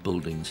government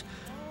buildings,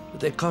 but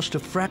they cost a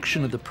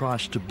fraction of the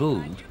price to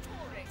build,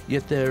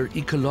 yet they're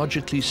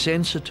ecologically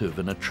sensitive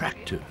and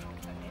attractive.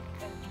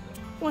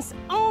 We are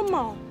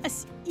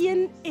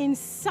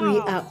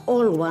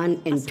all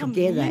one and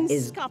together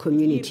as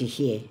community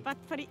here.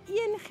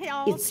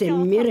 It's a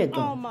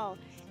miracle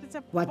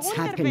what's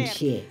happened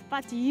here.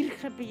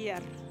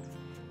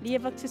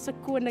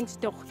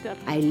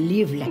 I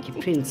live like a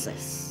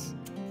princess.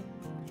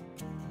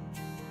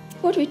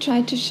 What we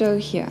try to show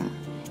here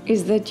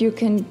is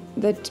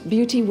that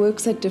beauty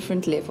works at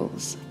different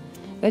levels,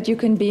 that you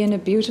can be in a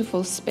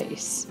beautiful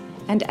space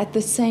and at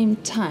the same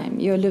time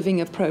you're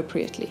living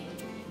appropriately.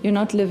 You're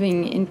not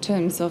living in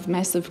terms of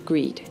massive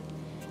greed.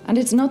 And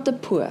it's not the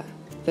poor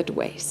that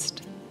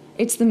waste.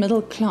 It's the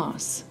middle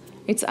class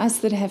It's us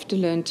that have to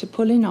learn to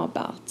pull in our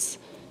belts,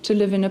 to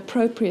live in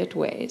appropriate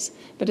ways.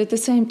 But at the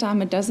same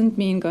time, it doesn't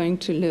mean going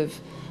to live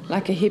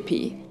like a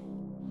hippie.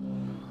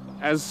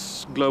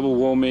 As global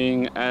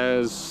warming,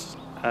 as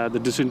the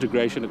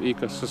disintegration of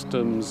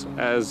ecosystems,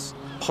 as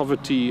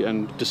poverty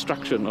and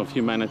destruction of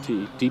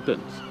humanity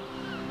deepens,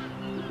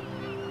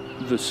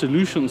 the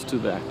solutions to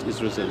that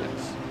is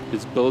resilience.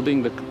 It's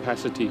building the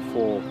capacity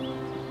for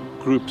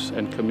groups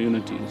and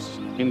communities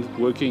in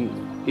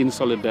working in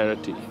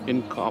solidarity,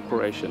 in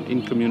cooperation,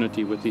 in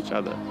community with each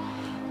other,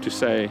 to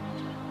say,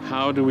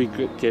 how do we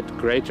get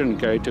greater and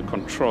greater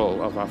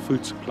control of our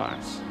food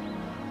supplies?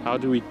 How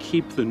do we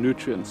keep the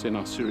nutrients in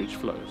our sewage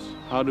flows?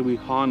 How do we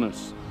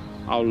harness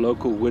our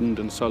local wind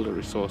and solar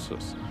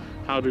resources?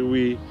 How do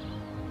we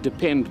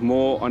depend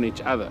more on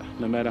each other,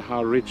 no matter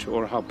how rich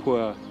or how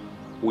poor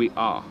we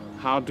are?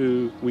 How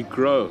do we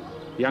grow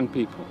young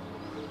people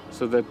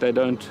so that they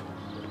don't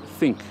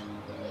think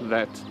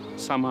that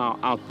somehow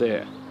out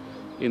there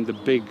in the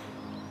big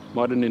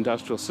modern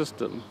industrial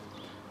system,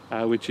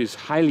 which is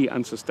highly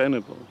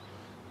unsustainable,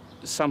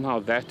 somehow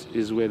that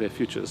is where their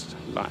futures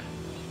lie.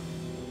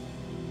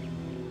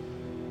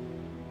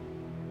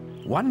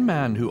 One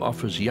man who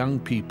offers young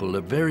people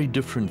a very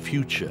different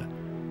future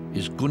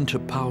is Gunther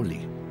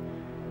Pauli.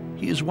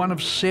 He is one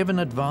of 7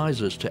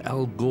 advisors to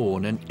Al Gore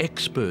and an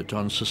expert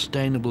on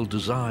sustainable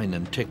design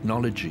and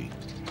technology.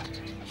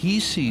 He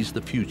sees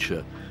the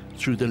future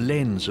through the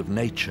lens of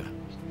nature.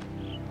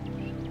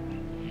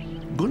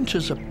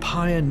 Gunther's a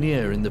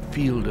pioneer in the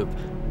field of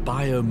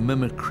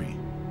biomimicry,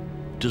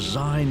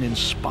 design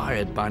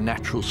inspired by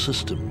natural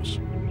systems.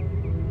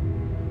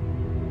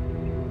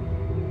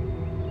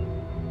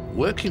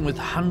 Working with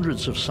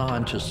hundreds of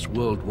scientists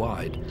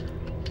worldwide,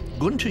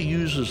 Gunther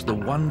uses the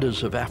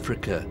wonders of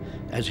Africa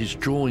as his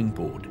drawing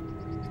board.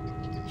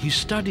 He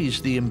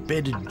studies the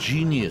embedded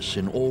genius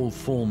in all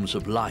forms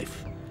of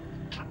life,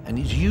 and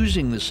he's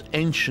using this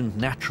ancient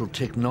natural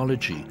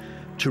technology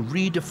to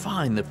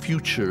redefine the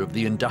future of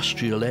the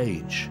industrial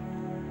age.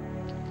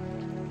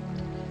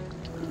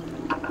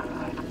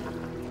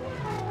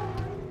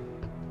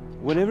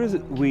 Whenever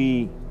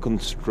we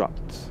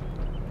construct,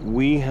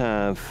 we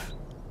have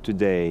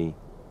today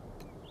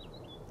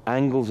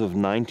angles of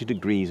 90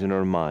 degrees in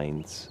our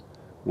minds,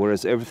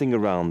 whereas everything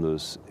around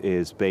us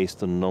is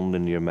based on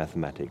nonlinear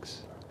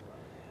mathematics.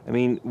 I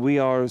mean, we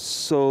are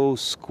so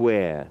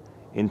square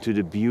into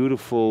the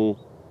beautiful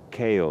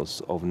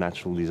chaos of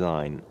natural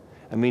design.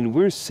 I mean,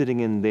 we're sitting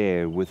in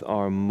there with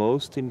our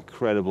most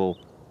incredible,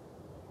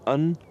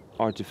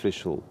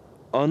 unartificial,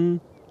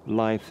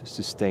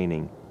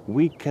 unlife-sustaining.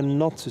 We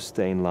cannot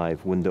sustain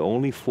life when the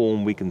only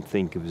form we can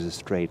think of is a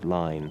straight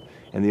line,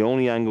 and the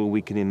only angle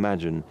we can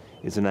imagine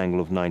is an angle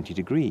of 90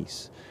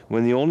 degrees.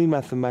 When the only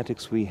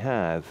mathematics we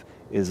have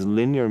is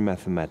linear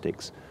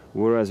mathematics,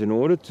 whereas in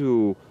order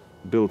to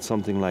build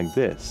something like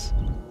this,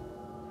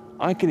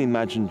 I can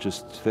imagine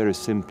just very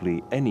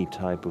simply any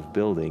type of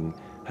building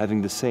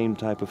having the same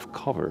type of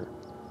cover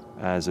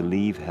as a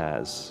leaf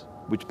has,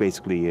 which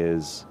basically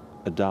is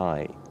a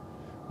dye.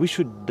 We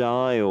should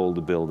dye all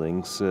the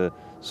buildings so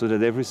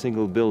that every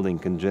single building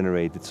can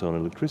generate its own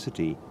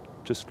electricity,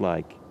 just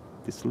like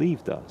this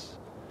leaf does.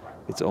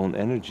 Its own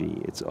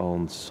energy, its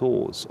own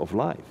source of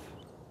life.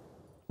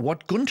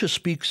 What Gunther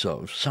speaks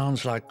of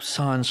sounds like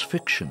science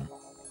fiction,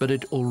 but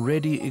it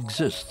already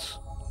exists.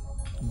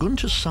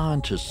 Gunther's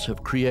scientists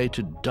have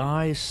created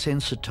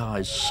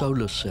dye-sensitized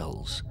solar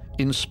cells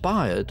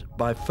inspired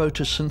by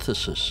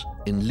photosynthesis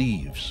in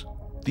leaves.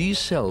 These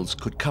cells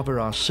could cover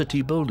our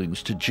city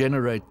buildings to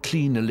generate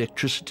clean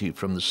electricity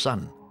from the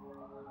sun.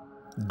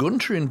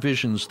 Gunther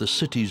envisions the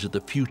cities of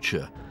the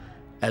future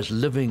as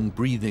living,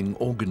 breathing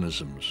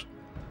organisms,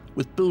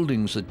 with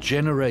buildings that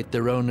generate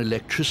their own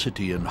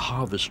electricity and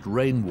harvest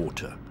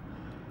rainwater,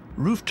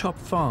 rooftop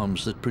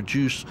farms that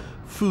produce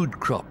food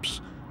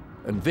crops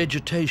and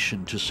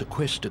vegetation to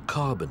sequester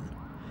carbon.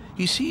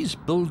 He sees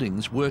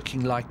buildings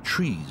working like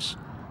trees,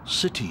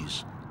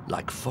 cities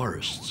like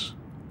forests.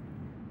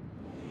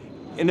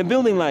 In a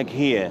building like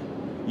here,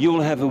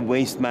 you'll have a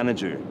waste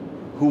manager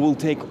who will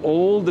take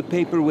all the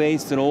paper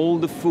waste and all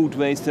the food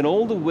waste and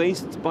all the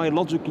waste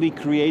biologically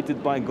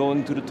created by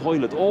going to the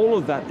toilet. All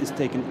of that is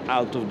taken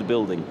out of the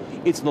building.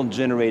 It's not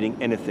generating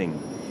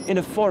anything. In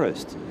a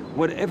forest,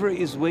 whatever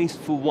is waste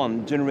for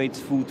one generates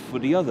food for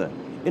the other.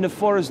 In a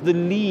forest, the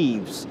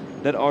leaves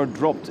that are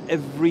dropped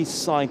every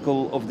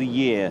cycle of the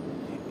year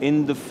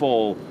in the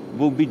fall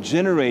will be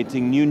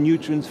generating new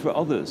nutrients for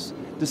others.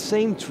 The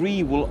same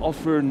tree will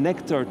offer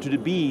nectar to the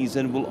bees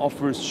and will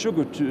offer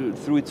sugar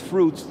through its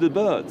fruits to the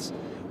birds.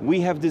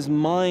 We have this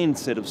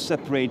mindset of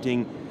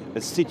separating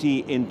a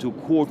city into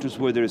quarters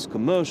where there is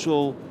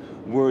commercial,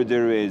 where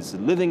there is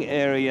living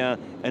area,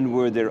 and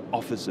where there are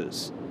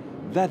offices.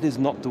 That is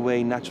not the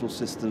way natural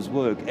systems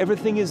work.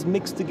 Everything is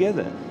mixed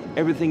together.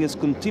 Everything is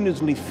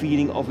continuously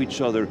feeding off each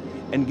other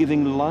and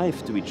giving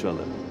life to each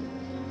other.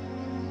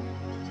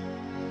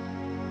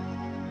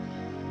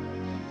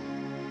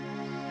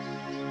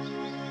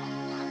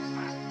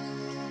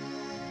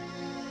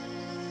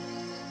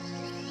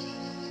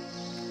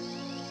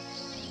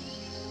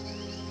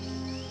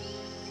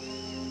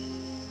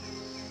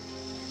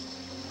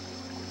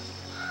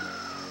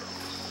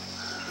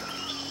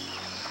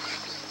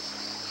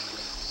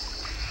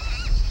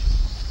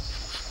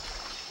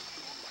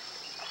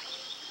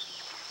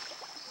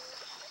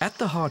 At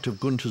the heart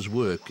of Gunther's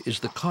work is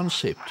the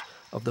concept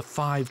of the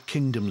 5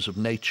 kingdoms of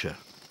nature,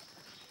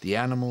 the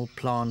animal,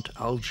 plant,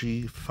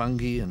 algae,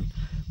 fungi, and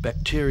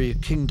bacteria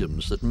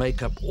kingdoms that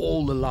make up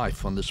all the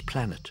life on this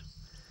planet.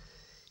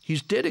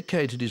 He's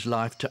dedicated his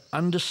life to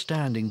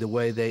understanding the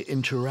way they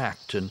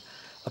interact and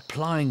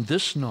applying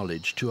this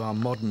knowledge to our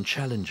modern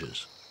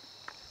challenges.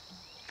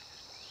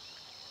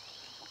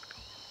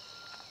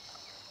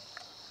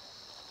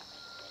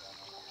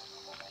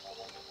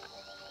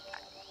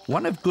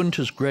 One of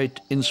Gunther's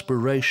great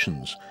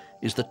inspirations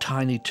is the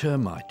tiny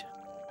termite.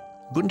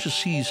 Gunther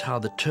sees how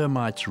the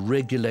termites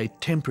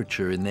regulate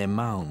temperature in their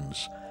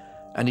mounds,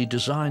 and he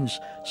designs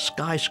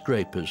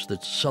skyscrapers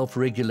that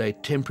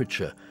self-regulate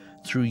temperature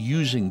through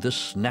using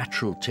this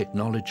natural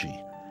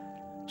technology,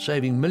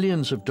 saving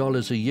millions of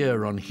dollars a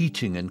year on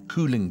heating and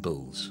cooling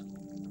bills.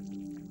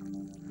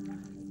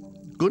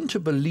 Gunther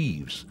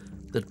believes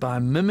that by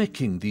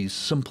mimicking these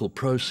simple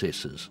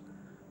processes,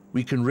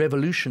 we can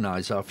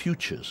revolutionize our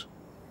futures.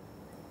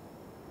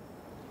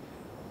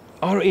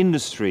 Our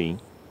industry,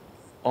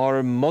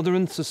 our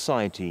modern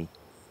society,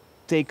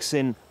 takes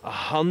in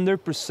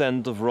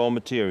 100% of raw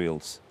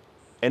materials,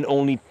 and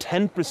only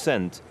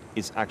 10%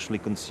 is actually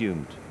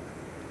consumed.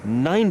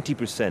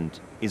 90%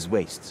 is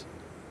waste.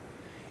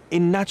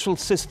 In natural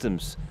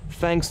systems,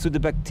 thanks to the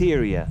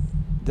bacteria,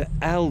 the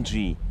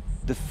algae,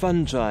 the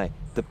fungi,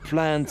 the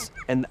plants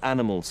and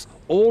animals,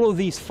 all of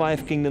these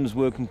 5 kingdoms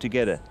working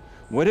together,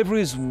 whatever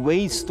is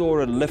waste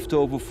or a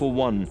leftover for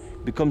one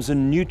becomes a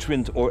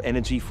nutrient or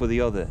energy for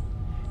the other.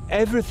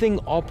 Everything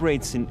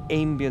operates in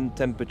ambient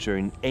temperature,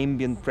 in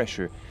ambient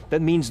pressure.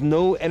 That means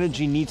no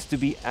energy needs to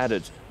be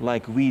added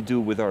like we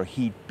do with our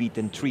heat, beat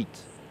and treat.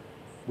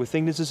 We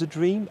think this is a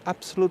dream?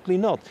 Absolutely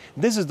not.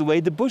 This is the way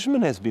the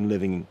Bushman has been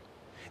living.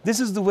 This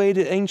is the way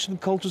the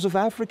ancient cultures of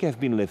Africa have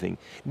been living.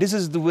 This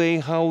is the way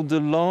how the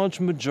large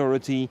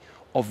majority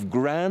of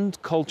grand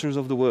cultures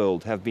of the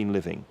world have been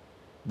living.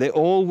 They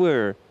all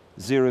were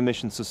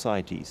zero-emission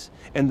societies,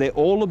 and they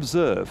all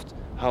observed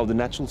how the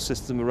natural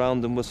system around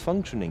them was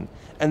functioning.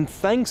 And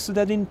thanks to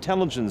that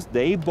intelligence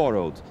they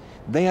borrowed,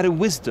 they had a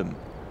wisdom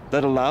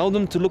that allowed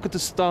them to look at the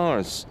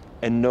stars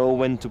and know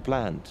when to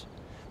plant,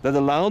 that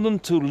allowed them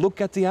to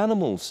look at the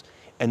animals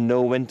and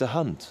know when to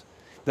hunt,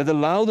 that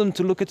allowed them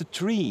to look at the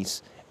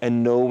trees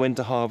and know when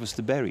to harvest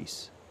the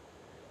berries.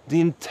 The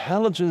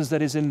intelligence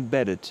that is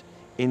embedded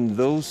in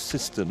those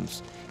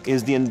systems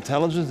is the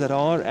intelligence that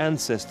our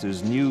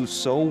ancestors knew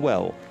so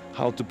well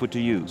how to put to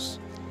use.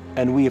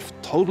 And we have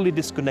totally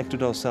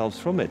disconnected ourselves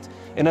from it.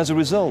 And as a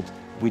result,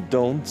 we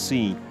don't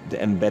see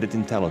the embedded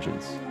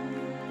intelligence.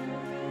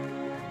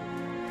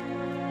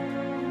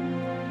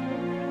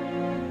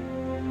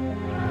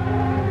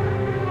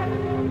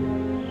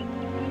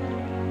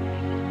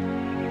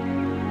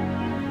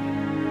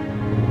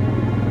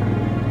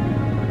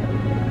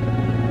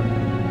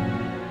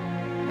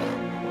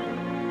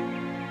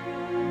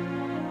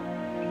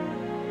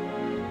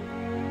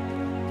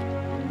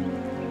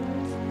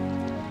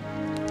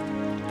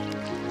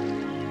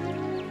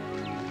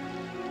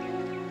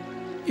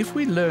 If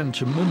we learn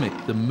to mimic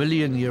the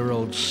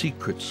million-year-old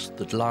secrets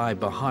that lie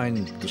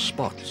behind the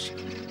spots,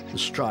 the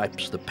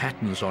stripes, the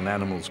patterns on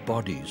animals'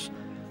 bodies,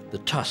 the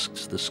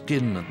tusks, the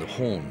skin and the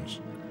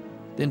horns,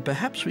 then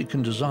perhaps we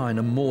can design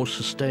a more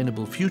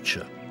sustainable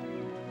future.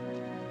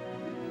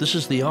 This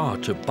is the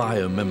art of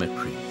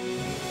biomimicry.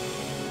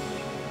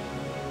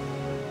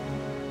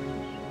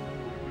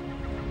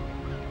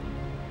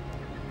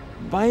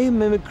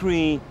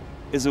 Biomimicry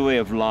is a way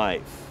of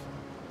life.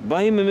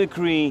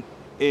 Biomimicry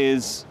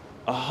is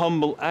a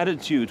humble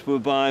attitude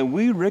whereby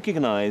we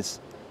recognize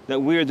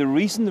that we are the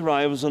recent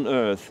arrivals on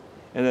Earth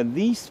and that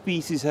these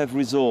species have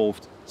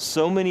resolved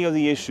so many of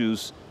the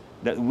issues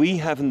that we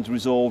haven't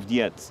resolved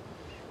yet.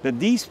 That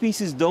these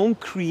species don't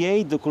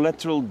create the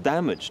collateral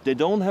damage, they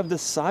don't have the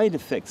side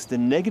effects, the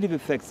negative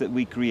effects that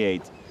we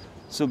create.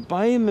 So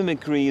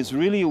biomimicry is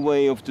really a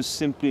way of just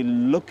simply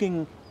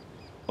looking,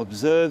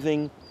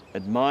 observing,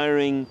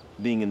 admiring,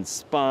 being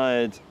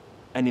inspired,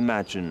 and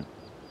imagine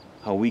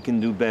how we can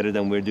do better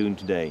than we're doing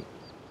today.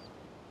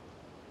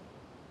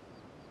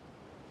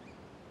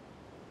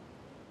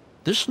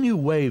 This new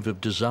wave of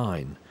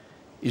design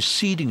is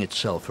seeding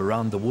itself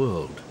around the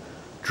world,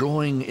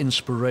 drawing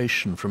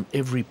inspiration from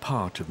every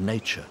part of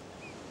nature.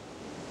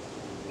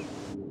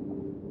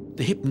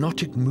 The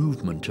hypnotic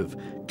movement of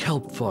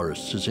kelp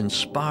forests is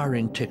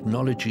inspiring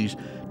technologies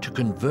to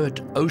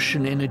convert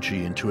ocean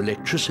energy into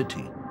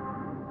electricity.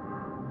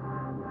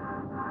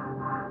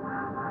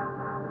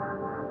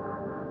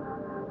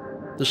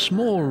 The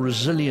small,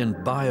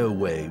 resilient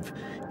biowave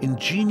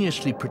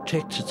ingeniously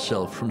protects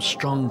itself from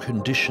strong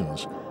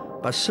conditions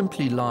by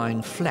simply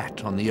lying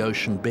flat on the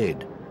ocean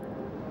bed,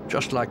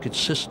 just like its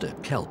sister,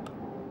 kelp.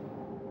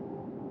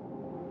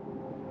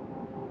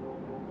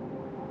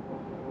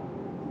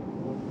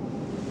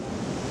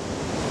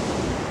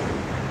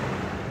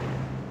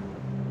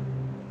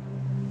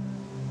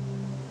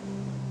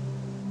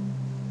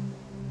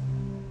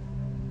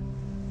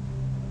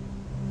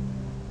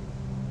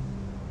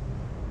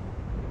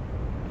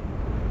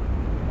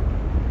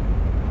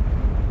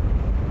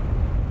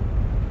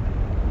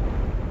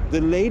 The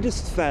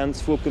latest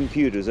fans for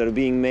computers that are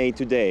being made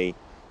today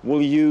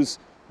will use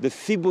the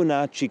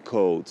Fibonacci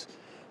code,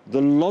 the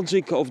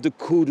logic of the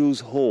kudu's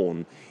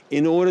horn,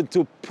 in order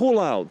to pull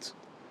out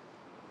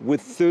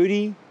with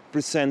 30%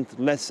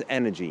 less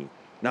energy.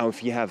 Now,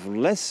 if you have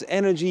less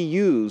energy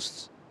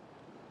used,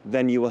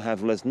 then you will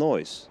have less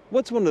noise.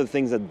 What's one of the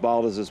things that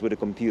bothers us with a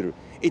computer?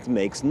 It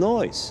makes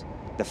noise.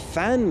 The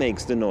fan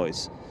makes the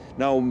noise.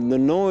 Now, the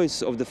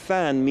noise of the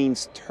fan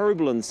means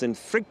turbulence and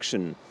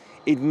friction.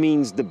 It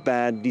means the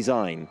bad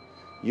design.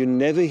 You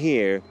never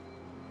hear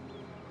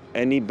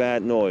any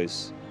bad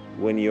noise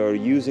when you're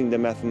using the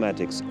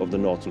mathematics of the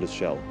Nautilus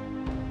shell.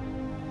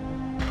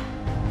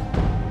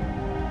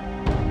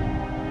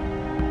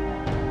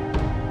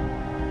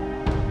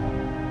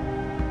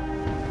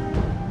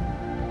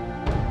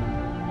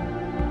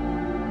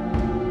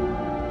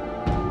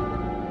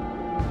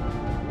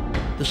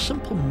 The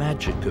simple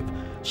magic of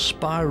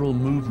spiral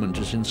movement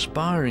is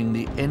inspiring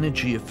the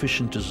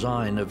energy-efficient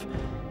design of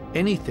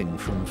anything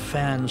from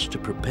fans to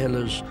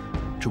propellers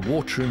to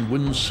water and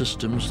wind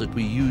systems that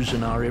we use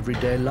in our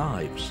everyday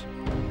lives.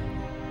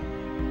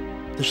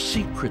 The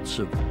secrets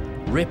of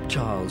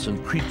reptiles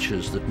and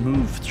creatures that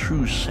move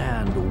through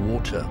sand or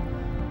water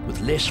with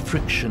less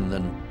friction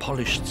than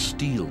polished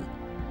steel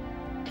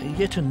are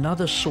yet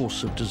another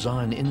source of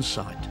design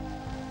insight.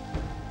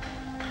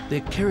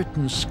 Their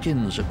keratin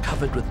skins are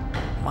covered with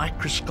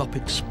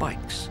microscopic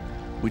spikes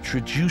which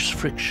reduce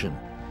friction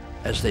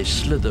as they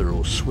slither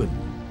or swim.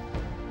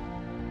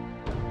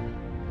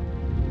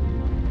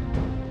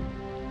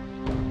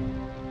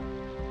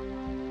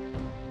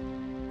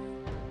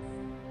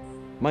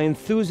 My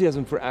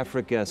enthusiasm for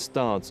Africa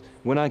starts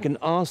when I can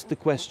ask the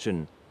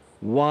question,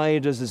 why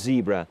does the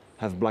zebra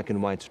have black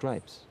and white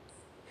stripes?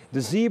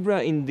 The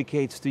zebra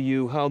indicates to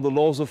you how the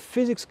laws of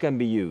physics can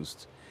be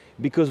used,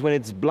 because when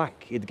it's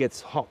black, it gets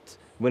hot.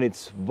 When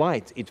it's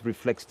white, it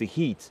reflects the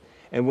heat.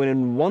 And when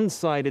on one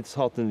side it's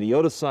hot and the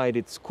other side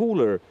it's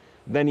cooler,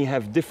 then you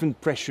have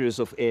different pressures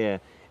of air,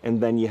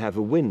 and then you have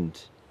a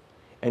wind.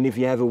 And if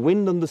you have a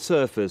wind on the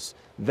surface,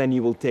 then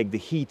you will take the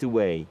heat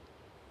away.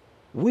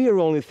 We are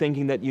only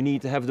thinking that you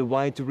need to have the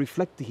white to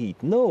reflect the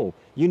heat. No,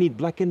 you need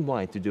black and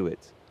white to do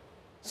it.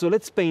 So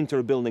let's paint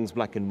our buildings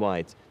black and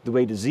white, the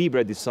way the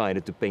zebra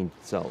decided to paint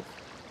itself.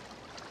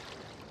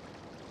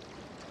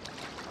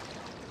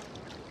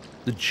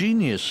 The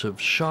genius of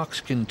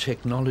sharkskin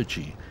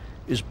technology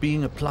is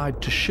being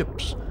applied to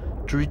ships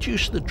to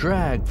reduce the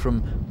drag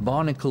from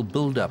barnacle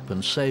buildup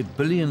and save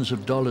billions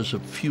of dollars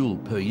of fuel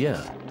per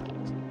year.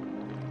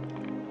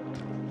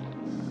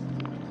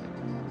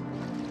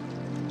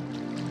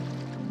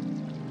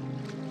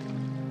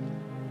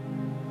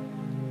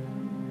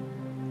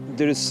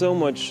 There is so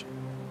much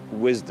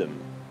wisdom,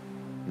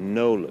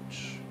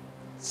 knowledge,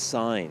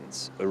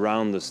 science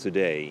around us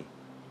today,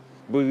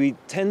 but we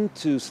tend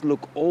to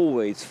look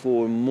always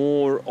for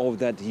more of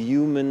that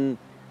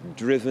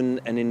human-driven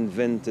and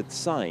invented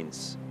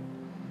science.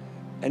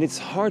 And it's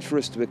hard for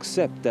us to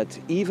accept that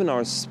even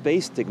our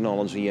space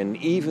technology and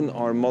even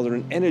our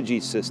modern energy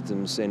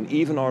systems and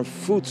even our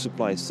food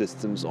supply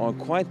systems are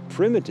quite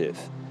primitive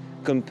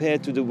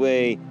compared to the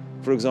way,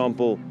 for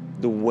example,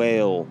 the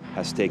whale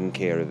has taken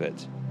care of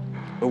it.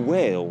 A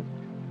whale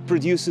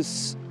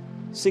produces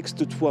 6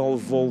 to 12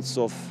 volts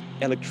of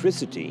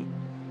electricity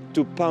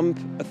to pump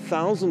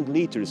 1,000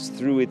 liters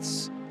through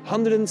its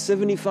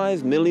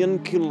 175 million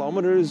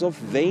kilometers of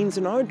veins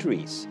and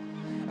arteries.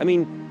 I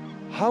mean,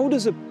 how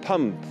does a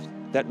pump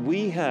that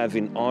we have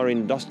in our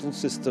industrial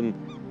system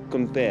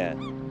compare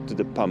to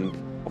the pump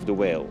of the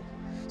whale?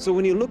 So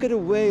when you look at a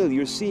whale,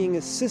 you're seeing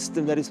a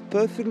system that is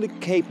perfectly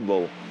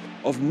capable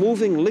of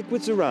moving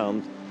liquids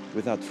around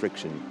without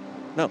friction.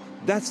 Now,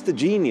 that's the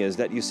genius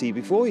that you see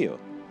before you.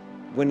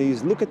 When you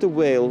look at the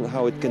whale,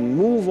 how it can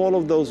move all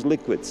of those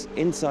liquids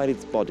inside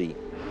its body,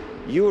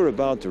 you're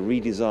about to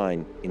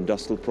redesign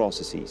industrial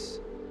processes.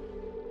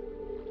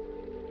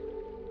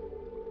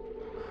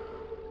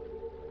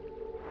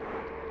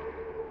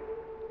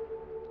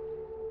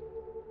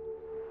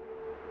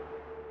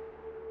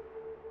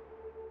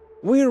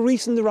 We're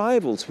recent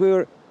arrivals.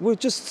 We're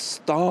just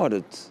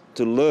started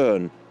to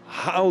learn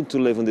how to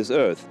live on this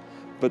earth.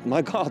 But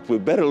my God, we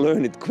better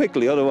learn it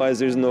quickly, otherwise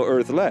there's no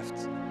earth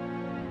left.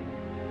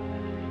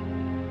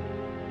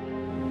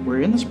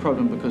 We're in this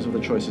problem because of the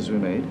choices we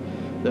made.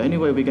 The only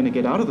way we're going to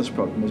get out of this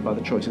problem is by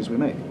the choices we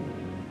make.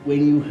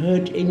 When you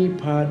hurt any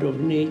part of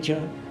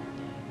nature,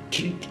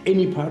 treat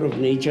any part of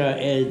nature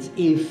as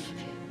if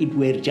it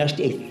were just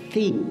a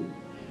thing,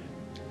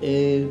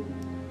 it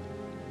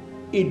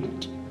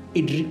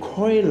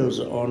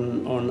recoils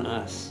on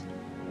us.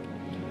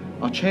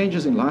 Our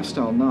changes in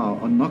lifestyle now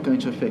are not going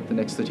to affect the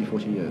next 30,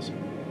 40 years.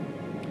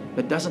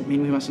 That doesn't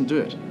mean we mustn't do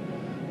it.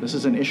 This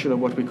is an issue of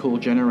what we call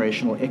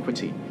generational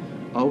equity.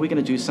 Are we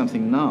going to do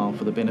something now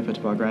for the benefit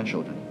of our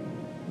grandchildren?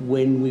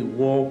 When we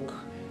walk,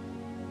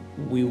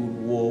 we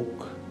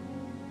walk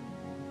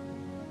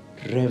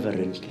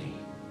reverently,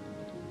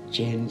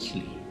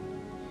 gently,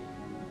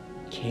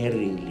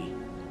 caringly.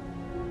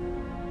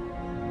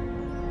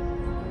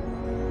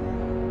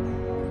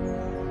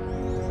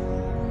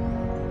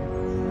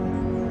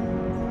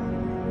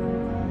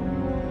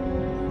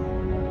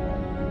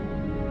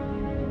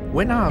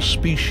 When our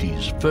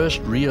species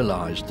first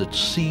realized that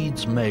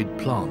seeds made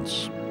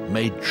plants,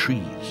 made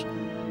trees,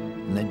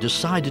 and they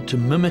decided to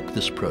mimic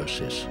this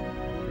process,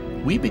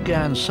 we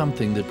began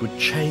something that would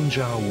change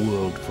our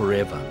world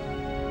forever: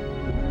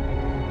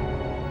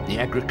 the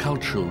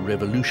agricultural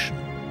revolution.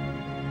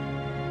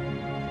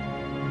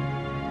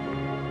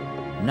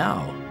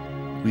 Now,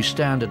 we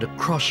stand at a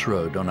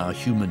crossroad on our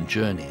human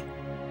journey.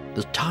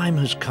 The time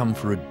has come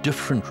for a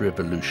different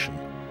revolution,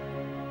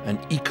 an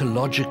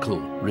ecological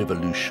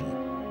revolution.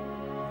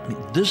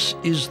 This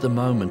is the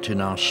moment in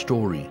our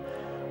story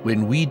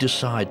when we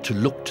decide to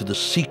look to the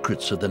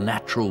secrets of the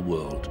natural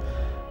world,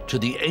 to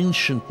the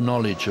ancient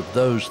knowledge of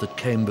those that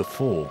came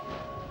before,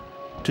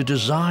 to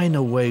design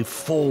a way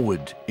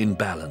forward in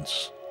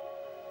balance.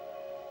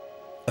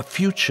 A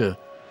future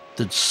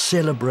that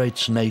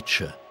celebrates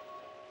nature,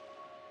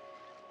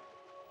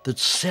 that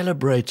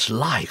celebrates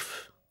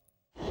life.